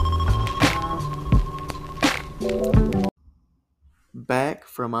 Back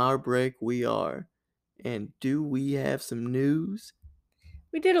from our break, we are. And do we have some news?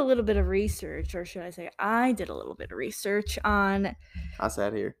 We did a little bit of research, or should I say, I did a little bit of research on. I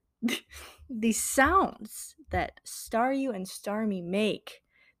sat here. The sounds that Staryu and Starmie make.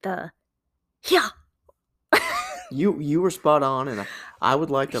 The yeah. You were spot on, and I would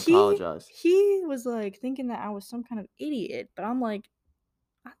like to apologize. He was like thinking that I was some kind of idiot, but I'm like,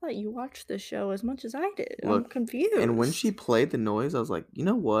 I thought you watched the show as much as I did. Look, I'm confused. And when she played the noise, I was like, you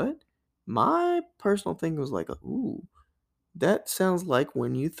know what? My personal thing was like, ooh, that sounds like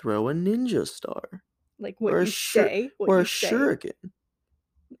when you throw a ninja star. Like what or you say. Or a shuriken.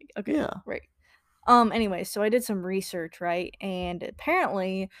 Okay. Yeah. Right. Anyway, so I did some research, right? And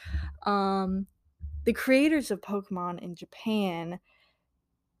apparently, the creators of Pokemon in Japan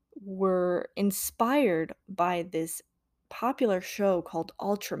were inspired by this popular show called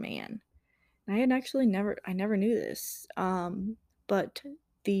Ultraman. And I never knew this. But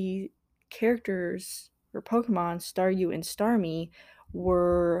the characters or Pokemon, Staryu and Starmie,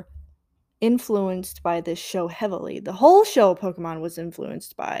 were influenced by this show heavily. The whole show of Pokemon was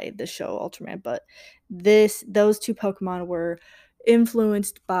influenced by the show Ultraman, but those two Pokemon were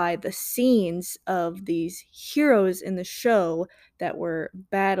influenced by the scenes of these heroes in the show that were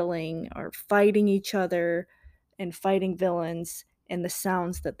battling or fighting each other and fighting villains and the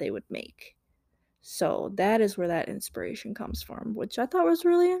sounds that they would make. So that is where that inspiration comes from, which I thought was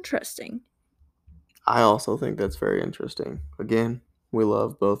really interesting. I also think that's very interesting. Again, we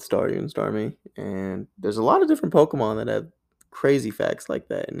love both Staryu and Starmie, and there's a lot of different Pokemon that have crazy facts like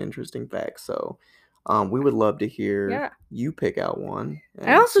that and interesting facts. So we would love to hear you pick out one.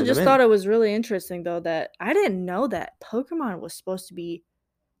 I also just thought it was really interesting, though, that I didn't know that Pokemon was supposed to be,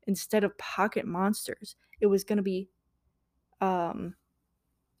 instead of pocket monsters, it was going to be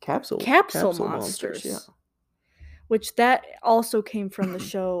capsule monsters. Yeah. Which that also came from the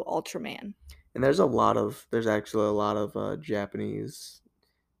show Ultraman. And there's actually a lot of Japanese,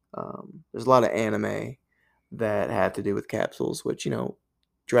 there's a lot of anime that have to do with capsules, which,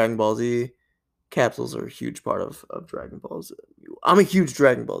 Dragon Ball Z, capsules are a huge part of Dragon Ball Z. I'm a huge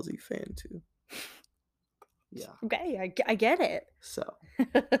Dragon Ball Z fan, too. Yeah. Okay, I get it. So,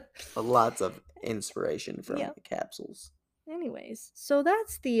 lots of inspiration from the capsules. Anyways, so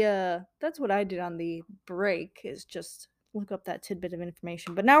that's what I did on the break, is just look up that tidbit of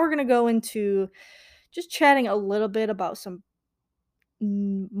information. But now we're going to go into just chatting a little bit about some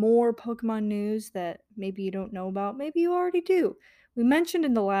more Pokemon news that maybe you don't know about, maybe you already do. We mentioned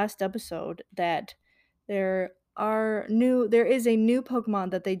in the last episode that there is a new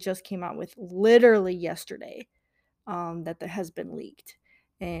Pokemon that they just came out with literally yesterday, that has been leaked.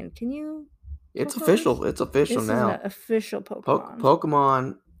 And can you It's Pokemon's official. It's official this is an now. official Pokemon.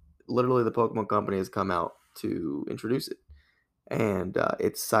 Pokemon, literally, the Pokemon Company has come out to introduce it, and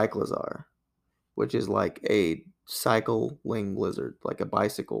it's Cyclizar, which is like a cycling lizard, like a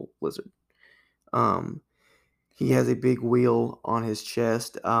bicycle lizard. Um, he has a big wheel on his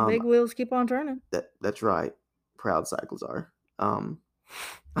chest. Big wheels keep on turning. That's right, proud Cyclizar. Um,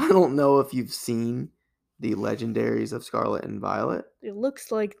 I don't know if you've seen the legendaries of Scarlet and Violet. It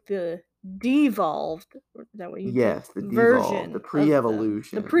looks like the devolved, or is that what you did? Yes, the devolve, the Version of them. The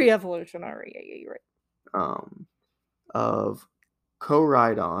pre-evolution, pre-evolution. All right, yeah, you're right. um, of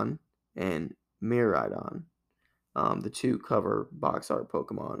Koraidon and Miraidon. The two cover box art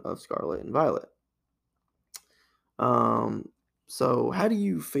Pokemon of Scarlet and Violet. Um, so how do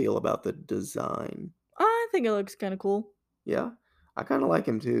you feel about the design? I think it looks kind of cool. Yeah, I kind of like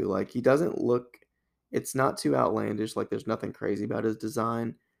him too. Like he doesn't look, it's not too outlandish. Like there's nothing crazy about his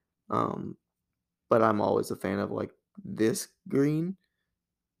design. Um, but I'm always a fan of like this green,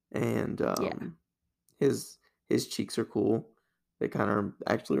 and Yeah, his his cheeks are cool. They kind of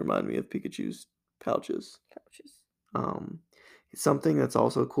actually remind me of Pikachu's pouches. pouches. Um, something that's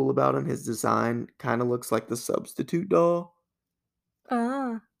also cool about him, his design kind of looks like the substitute doll.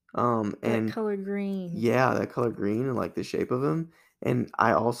 Ah, that And color green. yeah, that color green and like the shape of him. And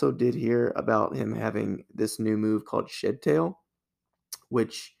I also did hear about him having this new move called Shed Tail,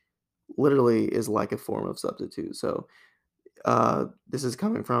 which literally is like a form of substitute. So this is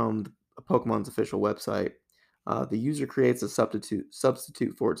coming from Pokemon's official website. The user creates a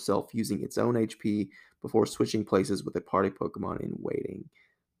substitute for itself using its own HP before switching places with a party Pokemon in waiting.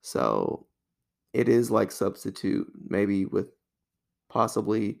 So it is like substitute, maybe with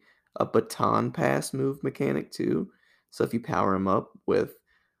possibly a baton pass move mechanic too. So if you power him up with,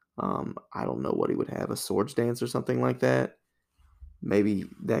 I don't know what he would have, a Swords Dance or something like that, maybe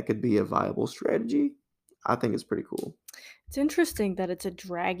that could be a viable strategy. I think it's pretty cool. It's interesting that it's a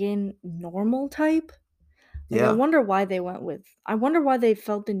dragon normal type. Like, Yeah. I wonder why they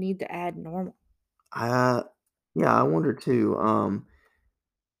felt the need to add normal. I yeah, I wonder too.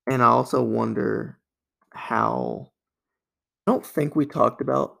 And I also wonder how I don't think we talked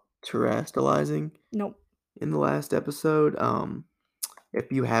about terastallizing Nope. in the last episode. If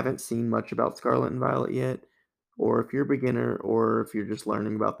you haven't seen much about Scarlet and Violet yet, or if you're a beginner, or if you're just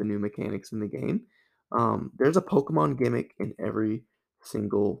learning about the new mechanics in the game, there's a Pokemon gimmick in every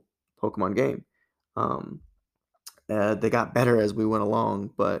single Pokemon game. Um, they got better as we went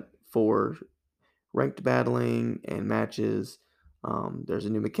along, but for ranked battling and matches, there's a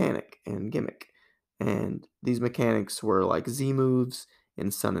new mechanic and gimmick. And these mechanics were like Z moves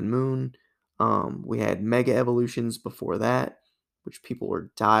in Sun and Moon. We had Mega Evolutions before that, which people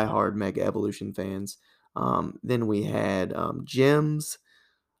were diehard Mega Evolution fans. Then we had Gems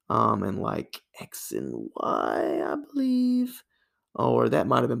and like X and Y, I believe. Or that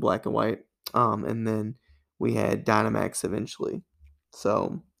might have been Black and White. And then we had Dynamax eventually.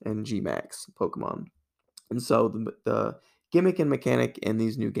 So, and G-Max Pokemon. And so the gimmick and mechanic in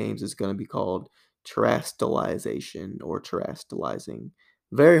these new games is going to be called terastallization or terastallizing.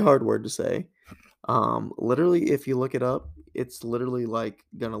 Very hard word to say. Literally, if you look it up, it's literally like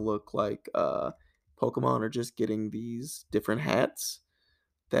gonna look like Pokemon are just getting these different hats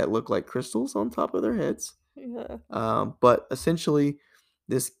that look like crystals on top of their heads. Yeah. But essentially,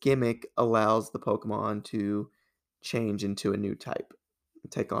 this gimmick allows the Pokemon to change into a new type,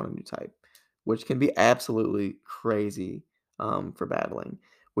 take on a new type, which can be absolutely crazy for battling.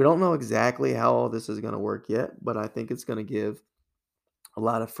 We don't know exactly how all this is going to work yet, but I think it's going to give a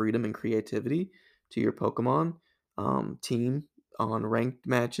lot of freedom and creativity to your Pokemon team on ranked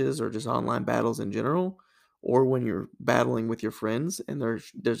matches or just online battles in general, or when you're battling with your friends. And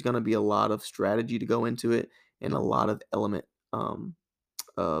there's going to be a lot of strategy to go into it and a lot of element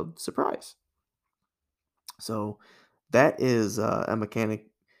of surprise. So that is a mechanic.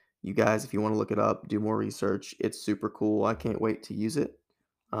 You guys, if you want to look it up, do more research. It's super cool. I can't wait to use it.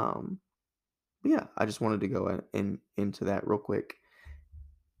 Um, but yeah, I just wanted to go into that real quick.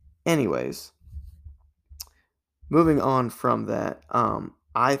 Anyways, moving on from that,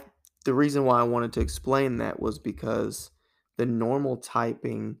 I the reason why I wanted to explain that was because the normal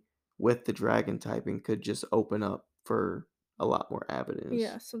typing with the dragon typing could just open up for a lot more avenues.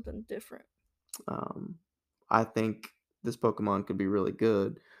 Yeah, something different. Um, I think this Pokemon could be really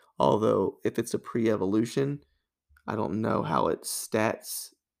good. Although, if it's a pre-evolution, I don't know how its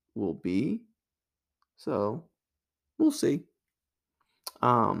stats will be. So we'll see.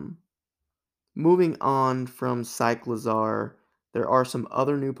 Um, moving on from Cyclizar, there are some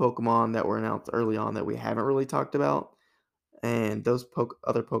other new Pokemon that were announced early on that we haven't really talked about, and those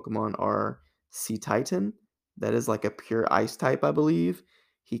other Pokemon are Sea Titan. That is like a pure ice type, I believe.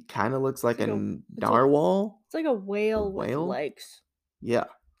 He kind of looks It's like a like a it's like narwhal. it's like a A whale with whale. legs Yeah,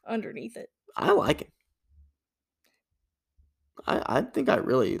 underneath it. I like him. I think I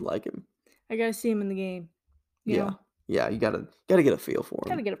really like him. I gotta see him in the game. You Yeah, know, yeah. You gotta get a feel for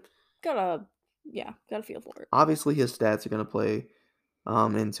gotta him. get a gotta gotta feel for it. Obviously, his stats are gonna play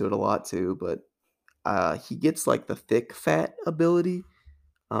into it a lot too, but he gets like the thick fat ability,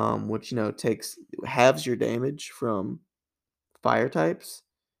 which takes halves your damage from fire types,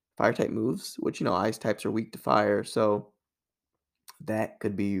 fire type moves, which ice types are weak to fire, so that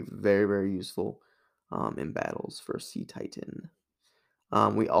could be very very useful in battles for Sea Titan.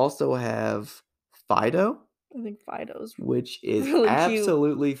 We also have Fido, I think Fido's which is really cute.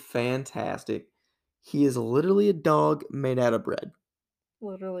 absolutely fantastic. He is literally a dog made out of bread,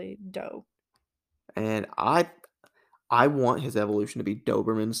 Literally dough. and I want his evolution to be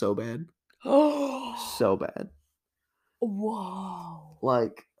Doberman so bad, Oh, so bad. whoa!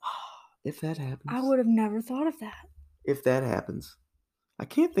 Like, if that I happens, would have never thought of that. if that happens, I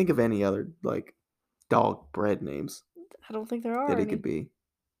can't think of any other like dog bread names I don't think there are that it could any. be.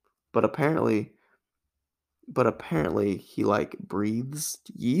 But apparently he like breathes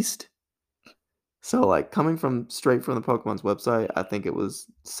yeast. So like coming from straight from the Pokemon's website, I think it was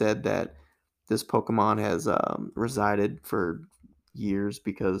said that this Pokemon has resided for years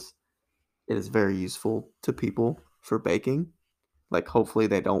because it is very useful to people for baking. Like hopefully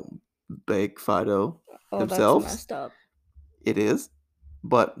they don't bake Fido Oh, that's themselves. messed up. It is,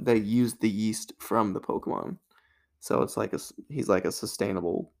 but they use the yeast from the Pokemon, so it's like he's like a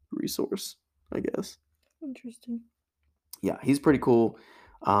sustainable resource, I guess. Interesting. Yeah, he's pretty cool.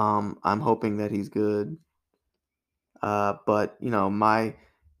 I'm hoping that he's good. But my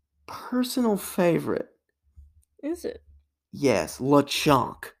personal favorite, Is it? yes,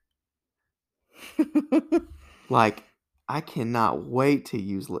 LeChonk. Like, I cannot wait to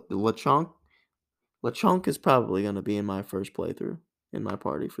use LeChonk. LeChonk is probably going to be in my first playthrough in my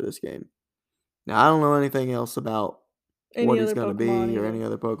party for this game. Now, I don't know anything else about Any what he's other going to Pokemon be or either? any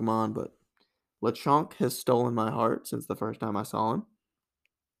other Pokemon, but LeChonk has stolen my heart since the first time I saw him.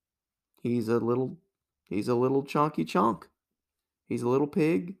 He's a little, he's a little chonky chonk. He's a little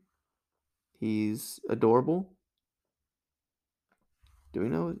pig. He's adorable. Do we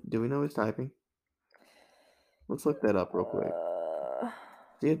know his typing? Let's look that up real quick. Uh, Is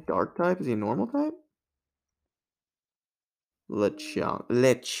he a dark type? Is he a normal type? LeChonk.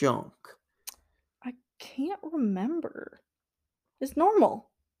 LeChonk. I can't remember. It's normal.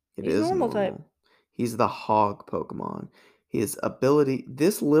 It He's is normal type. normal. He's the hog Pokemon. His ability.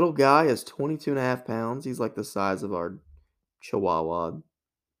 This little guy is 22 and a half pounds. He's like the size of our Chihuahua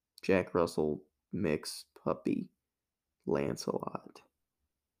Jack Russell mix puppy, Lancelot.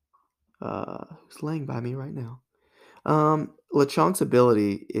 Who's laying by me right now? Lechonk's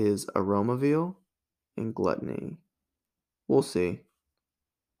ability is Aromaveal and Gluttony. We'll see.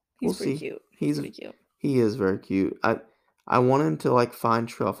 We'll He's pretty see. cute. He's He's pretty cute. he is very cute. I want him to like find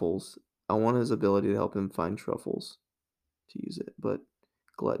truffles. I want his ability to help him find truffles to use it, but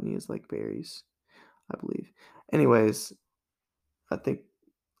Gluttony is like berries, I believe. Anyways, I think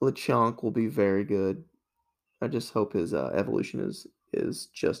Lechonk will be very good. I just hope his evolution is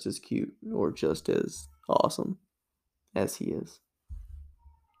just as cute or just as awesome as he is.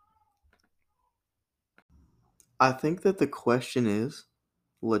 I think that the question is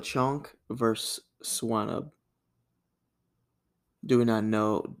Lechonk versus Swinub. Do we not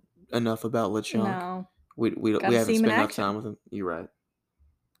know enough about Lechonk? No. We Gotta see haven't him in spent enough time action. with him. You're right.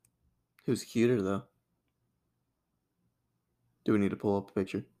 Who's cuter though? Do we need to pull up a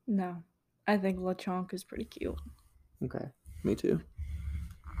picture? No. I think Lechonk is pretty cute. Okay, me too.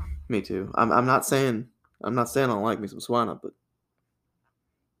 Me too. I'm not saying I don't like me some Swinub, but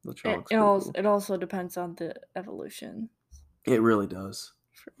Lechonk's pretty cool. It also depends on the evolution It really does.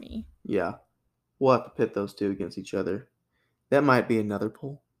 for me. Yeah, we'll have to pit those two against each other. That might be another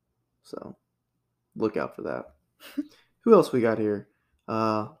poll, so look out for that. Who else we got here?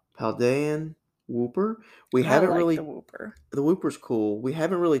 Paldean, Wooper. We I haven't like the really. Wooper. The Wooper's cool. We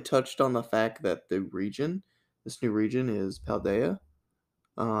haven't really touched on the fact that this new region, is Paldea.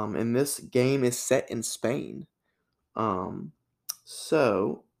 And this game is set in Spain. Um,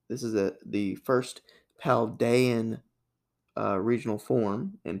 so this is the first Paldean regional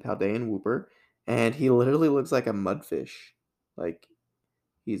form in Paldean Wooper, and he literally looks like a mudfish. Like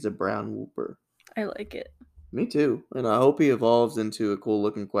he's a brown Wooper. I like it. Me too. And I hope he evolves into a cool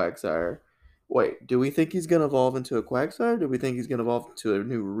looking Quagsire. Wait, do we think he's going to evolve into a Quagsire? Or do we think he's going to evolve into a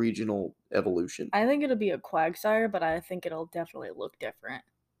new regional evolution? I think it'll be a Quagsire, but I think it'll definitely look different.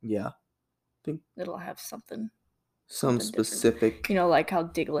 Yeah. think it'll have something some different. specific. Like how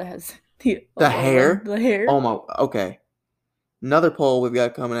Diglett has the The Alolan, hair. the hair. Oh my. Okay. Another poll we've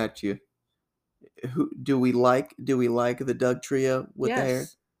got coming at you. Who do we like? Do we like the Doug trio with the hair?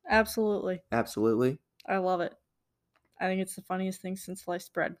 Yes, absolutely. Absolutely. I love it. I think it's the funniest thing since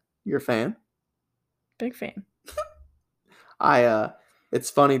sliced bread. You're a fan. Big fan. It's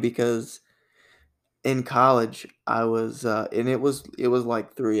funny because in college I was and it was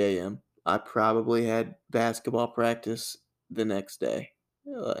like 3 a.m. I probably had basketball practice the next day,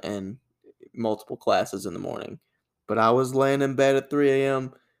 and multiple classes in the morning. But I was laying in bed at 3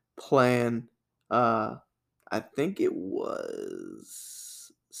 a.m. playing uh I think it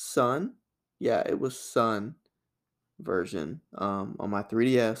was Sun. Yeah, it was Sun version on my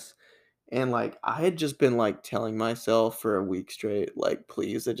 3DS. And like I had just been like telling myself for a week straight, like,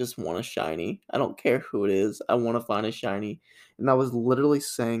 please, I just want a shiny. I don't care who it is. I want to find a shiny. And I was literally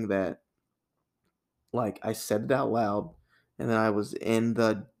saying that, like I said it out loud, and then I was in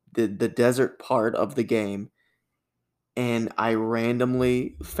the desert part of the game, and I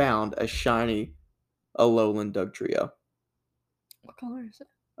randomly found a shiny Alolan Doug Trio. What color is it?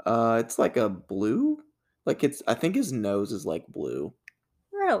 It's like a blue. Like I think his nose is like blue.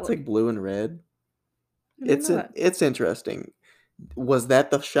 It's Really? like blue and red. I didn't know that. It's interesting. Was that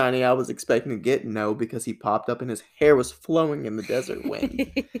the shiny I was expecting to get? No, because he popped up and his hair was flowing in the desert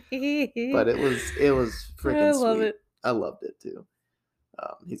wind. But it was I freaking love sweet. it. I loved it too.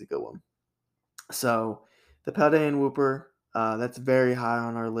 He's a good one. So the Paldean Whooper, that's very high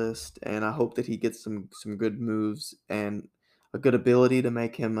on our list, and I hope that he gets some good moves and a good ability to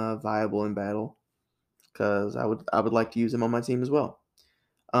make him viable in battle. Because I would like to use him on my team as well.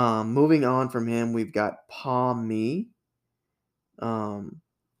 Moving on from him, we've got Paw Me. Um,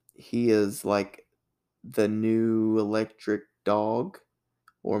 he is like the new electric dog,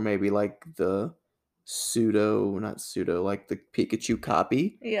 or maybe like the not pseudo, like the Pikachu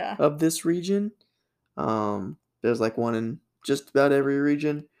copy Yeah. of this region. There's like one in just about every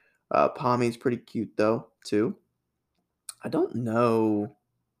region. Palmy's pretty cute though, too. I don't know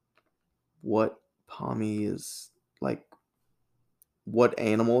what Palmy is like, what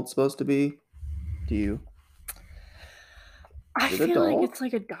animal it's supposed to be. Do you? I Is it a feel like dog? it's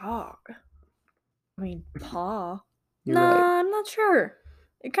like a dog. I mean, paw. You're right. Nah, I'm not sure.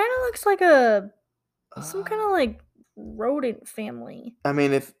 It kind of looks like some kind Uh, of like rodent family. I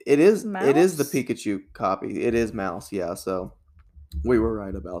mean, if it is the Mouse? Pikachu copy. It is Mouse, yeah. So we were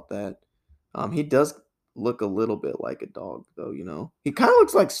right about that. He does look a little bit like a dog, though. He kind of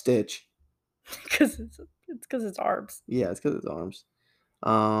looks like Stitch. Because it's arms. Yeah, it's because his arms.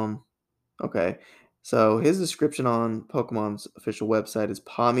 Um, okay. So his description on Pokemon's official website is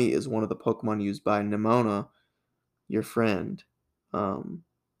Pawmi is one of the Pokemon used by Nimona, your friend. Um,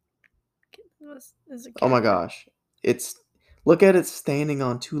 Is a oh my character. gosh. Look at it standing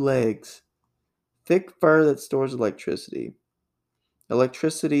on two legs. Thick fur that stores electricity.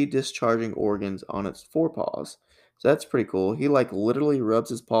 Electricity discharging organs on its forepaws. So that's pretty cool. He like literally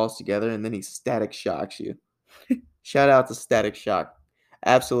rubs his paws together and then he static shocks you. Shout out to Static Shock.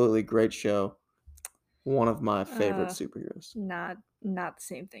 Absolutely great show. One of my favorite superheroes. Not the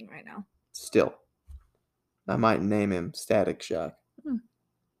same thing right now. Still, I might name him Static Shock. Hmm.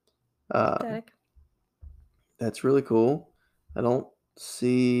 Uh, Static. that's really cool. I don't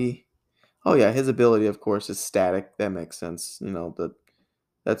see. Oh yeah, his ability, of course, is static. That makes sense.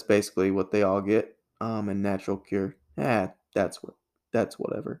 That's basically what they all get. And natural cure. That's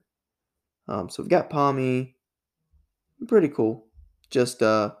whatever. So we've got Palmy. Pretty cool. Just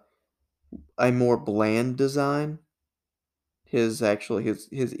a more bland design. His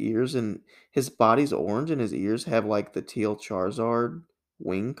ears and his body's orange and his ears have like the teal Charizard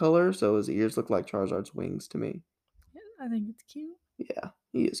wing color, so his ears look like Charizard's wings to me. Yeah, I think it's cute. Yeah,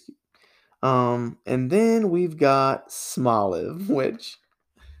 he is cute. And then we've got Smoliv, which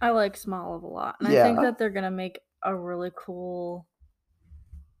I like Smoliv a lot, and I think yeah, that they're gonna make a really cool.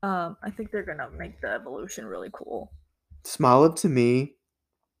 I think they're gonna make the evolution really cool. Smoliv to me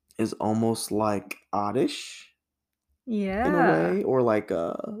is almost like Oddish in a Yeah. way, or like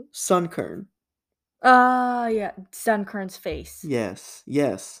a Sunkern. Yeah, Sunkern's face. Yes,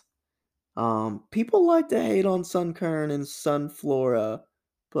 yes. People like to hate on Sunkern and Sunflora,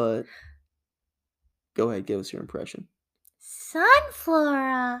 but go ahead, give us your impression.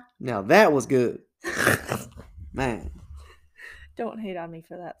 Sunflora. Now that was good, man. Don't hate on me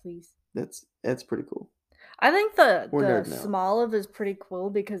for that, please. That's pretty cool. I think the We're nerding out. Smoliv is pretty cool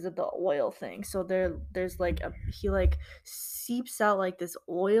because of the oil thing. So there's like he like seeps out like this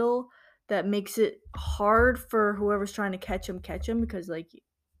oil that makes it hard for whoever's trying to catch him because like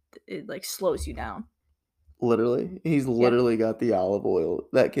it like slows you down. Literally. He's literally got the olive oil.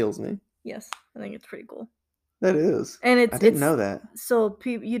 That kills me. Yes, I think it's pretty cool. That is. And I didn't know it's that. so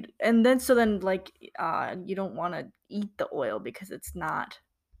people you and then so then like you don't want to eat the oil because it's not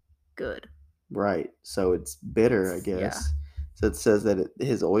good. Right. So it's bitter, I Yeah. guess. So it says that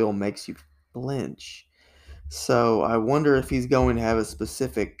his oil makes you flinch. So I wonder if he's going to have a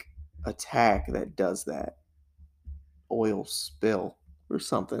specific attack that does that. Oil spill or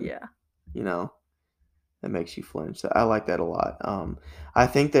something, Yeah. you know, that makes you flinch. So I like that a lot. I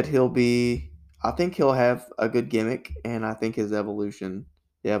think that I think he'll have a good gimmick, and I think the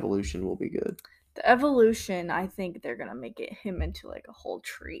evolution will be good. The evolution, I think they're gonna make it him into like a whole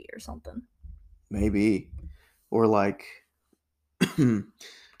tree or something. Maybe. Or like,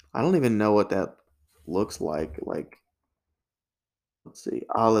 I don't even know what that looks like. Like, let's see,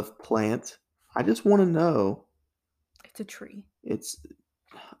 olive plant. I just want to know. It's a tree.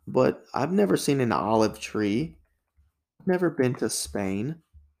 But I've never seen an olive tree. I've never been to Spain.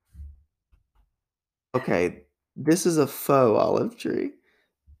 Okay, this is a faux olive tree.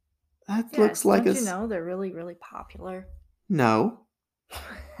 That looks Yes, like don't you know they're really, really popular? No,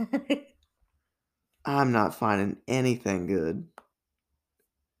 I'm not finding anything good.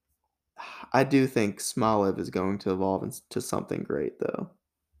 I do think Smoliv is going to evolve into something great, though.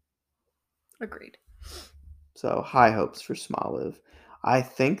 Agreed. So high hopes for Smoliv. I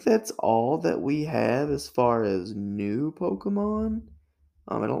think that's all that we have as far as new Pokemon.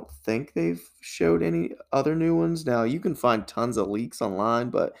 I don't think they've showed any other new ones. Now you can find tons of leaks online,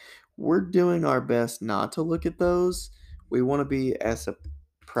 but we're doing our best not to look at those. We want to be as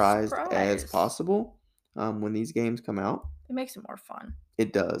surprised as Surprise. possible when these games come out. It makes it more fun.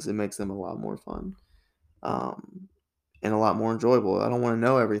 It does. It makes them a lot more fun um, and a lot more enjoyable. I don't want to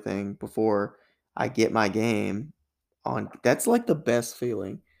know everything before I get my game on. That's like the best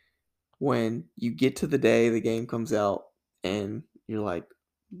feeling when you get to the day the game comes out and you're like,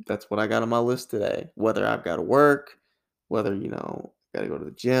 that's what I got on my list today. Whether I've got to work, whether, got to go to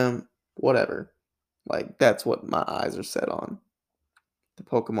the gym, whatever. Like, that's what my eyes are set on. The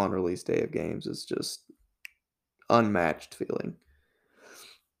Pokemon release day of games is just unmatched feeling.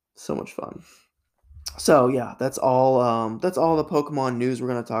 So much fun. So yeah, that's all. That's all the Pokemon news we're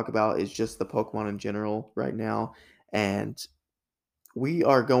gonna talk about is just the Pokemon in general right now, and we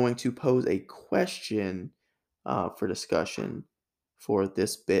are going to pose a question for discussion for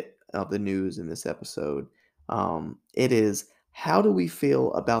this bit of the news in this episode. It is how do we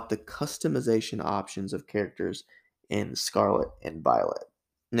feel about the customization options of characters in Scarlet and Violet?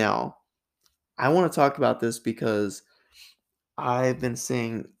 Now, I want to talk about this because I've been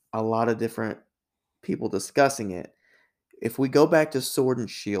seeing a lot of different people discussing it. If we go back to Sword and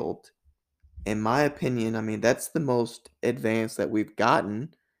Shield, in my opinion, I mean, that's the most advanced that we've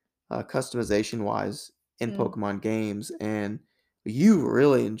gotten customization wise in Mm. Pokemon games. And you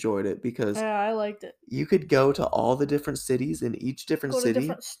really enjoyed it because Yeah, I liked it. you could go to all the different cities in each different Go to city.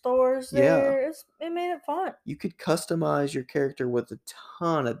 different stores Yeah. there. It made it fun. You could customize your character with a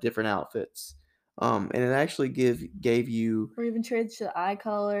ton of different outfits. And it actually gave you, Or even change the eye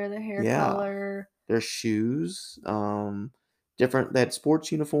color, the hair yeah, color. their shoes, different. They had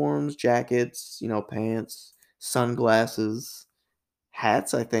sports uniforms, jackets, pants, sunglasses,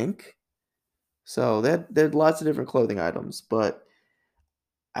 hats. I think so. That there's lots of different clothing items, but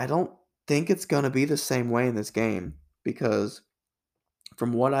I don't think it's gonna be the same way in this game because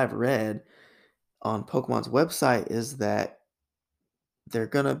from what I've read on Pokemon's website is that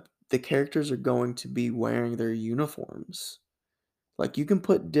the characters are going to be wearing their uniforms. Like you can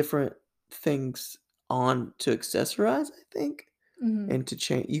put different things on to accessorize, I think. Mm-hmm. And to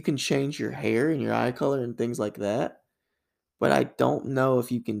change you can change your hair and your eye color and things like that, but I don't know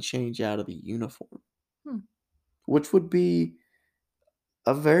if you can change out of the uniform, Hmm. which would be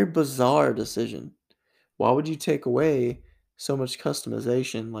a very bizarre decision. Why would you take away so much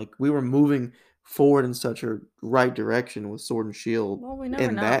customization? Like we were moving forward in such a right direction with Sword and Shield Well, we never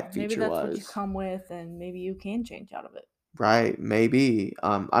in know. that Maybe feature that's what you wise. come with, and maybe you can change out of it. Right, maybe.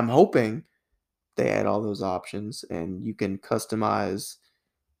 I'm hoping they add all those options and you can customize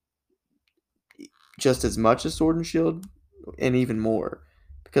just as much as Sword and Shield and even more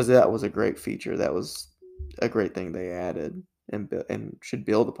because that was a great feature. That was a great thing they added and should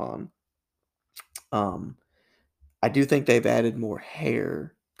build upon. Um, I do think they've added more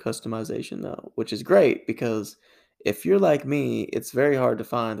hair customization though, which is great because if you're like me, it's very hard to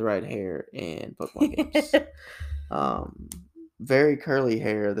find the right hair in Pokemon games. Um, Very curly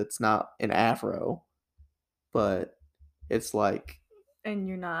hair that's not an afro, but it's like, And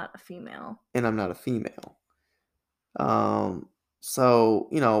you're not a female. and I'm not a female. Um, So,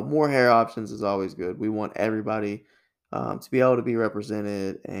 more hair options is always good. We want everybody to be able to be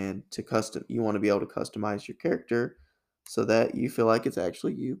represented and you want to be able to customize your character so that you feel like it's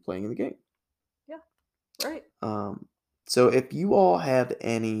actually you playing in the game. Yeah, right. So if you all have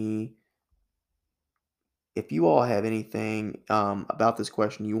anything about this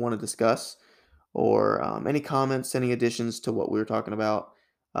question you want to discuss, or any comments, any additions to what we were talking about,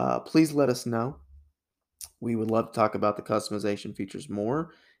 please let us know. We would love to talk about the customization features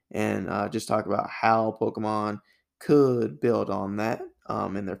more and just talk about how Pokemon could build on that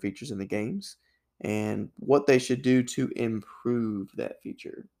in their features in the games and what they should do to improve that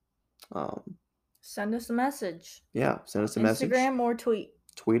feature. Um, Send us a message. yeah, send us a message, Instagram or tweet.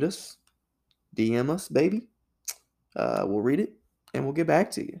 tweet us, DM us, baby. We'll read it and we'll get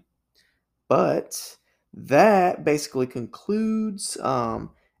back to you. But that basically concludes our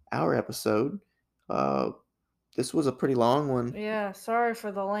episode. This was a pretty long one. Yeah, sorry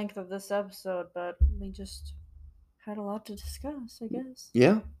for the length of this episode, but we just had a lot to discuss, I guess.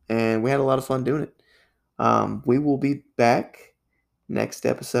 Yeah, and we had a lot of fun doing it. We will be back next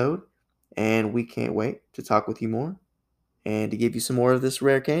episode, and we can't wait to talk with you more and to give you some more of this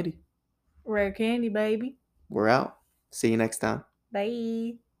rare candy. Rare candy, baby. We're out. See you next time.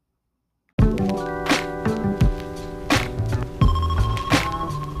 Bye.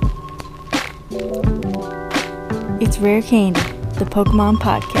 It's Rare Candy, the Pokemon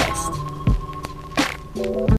Podcast.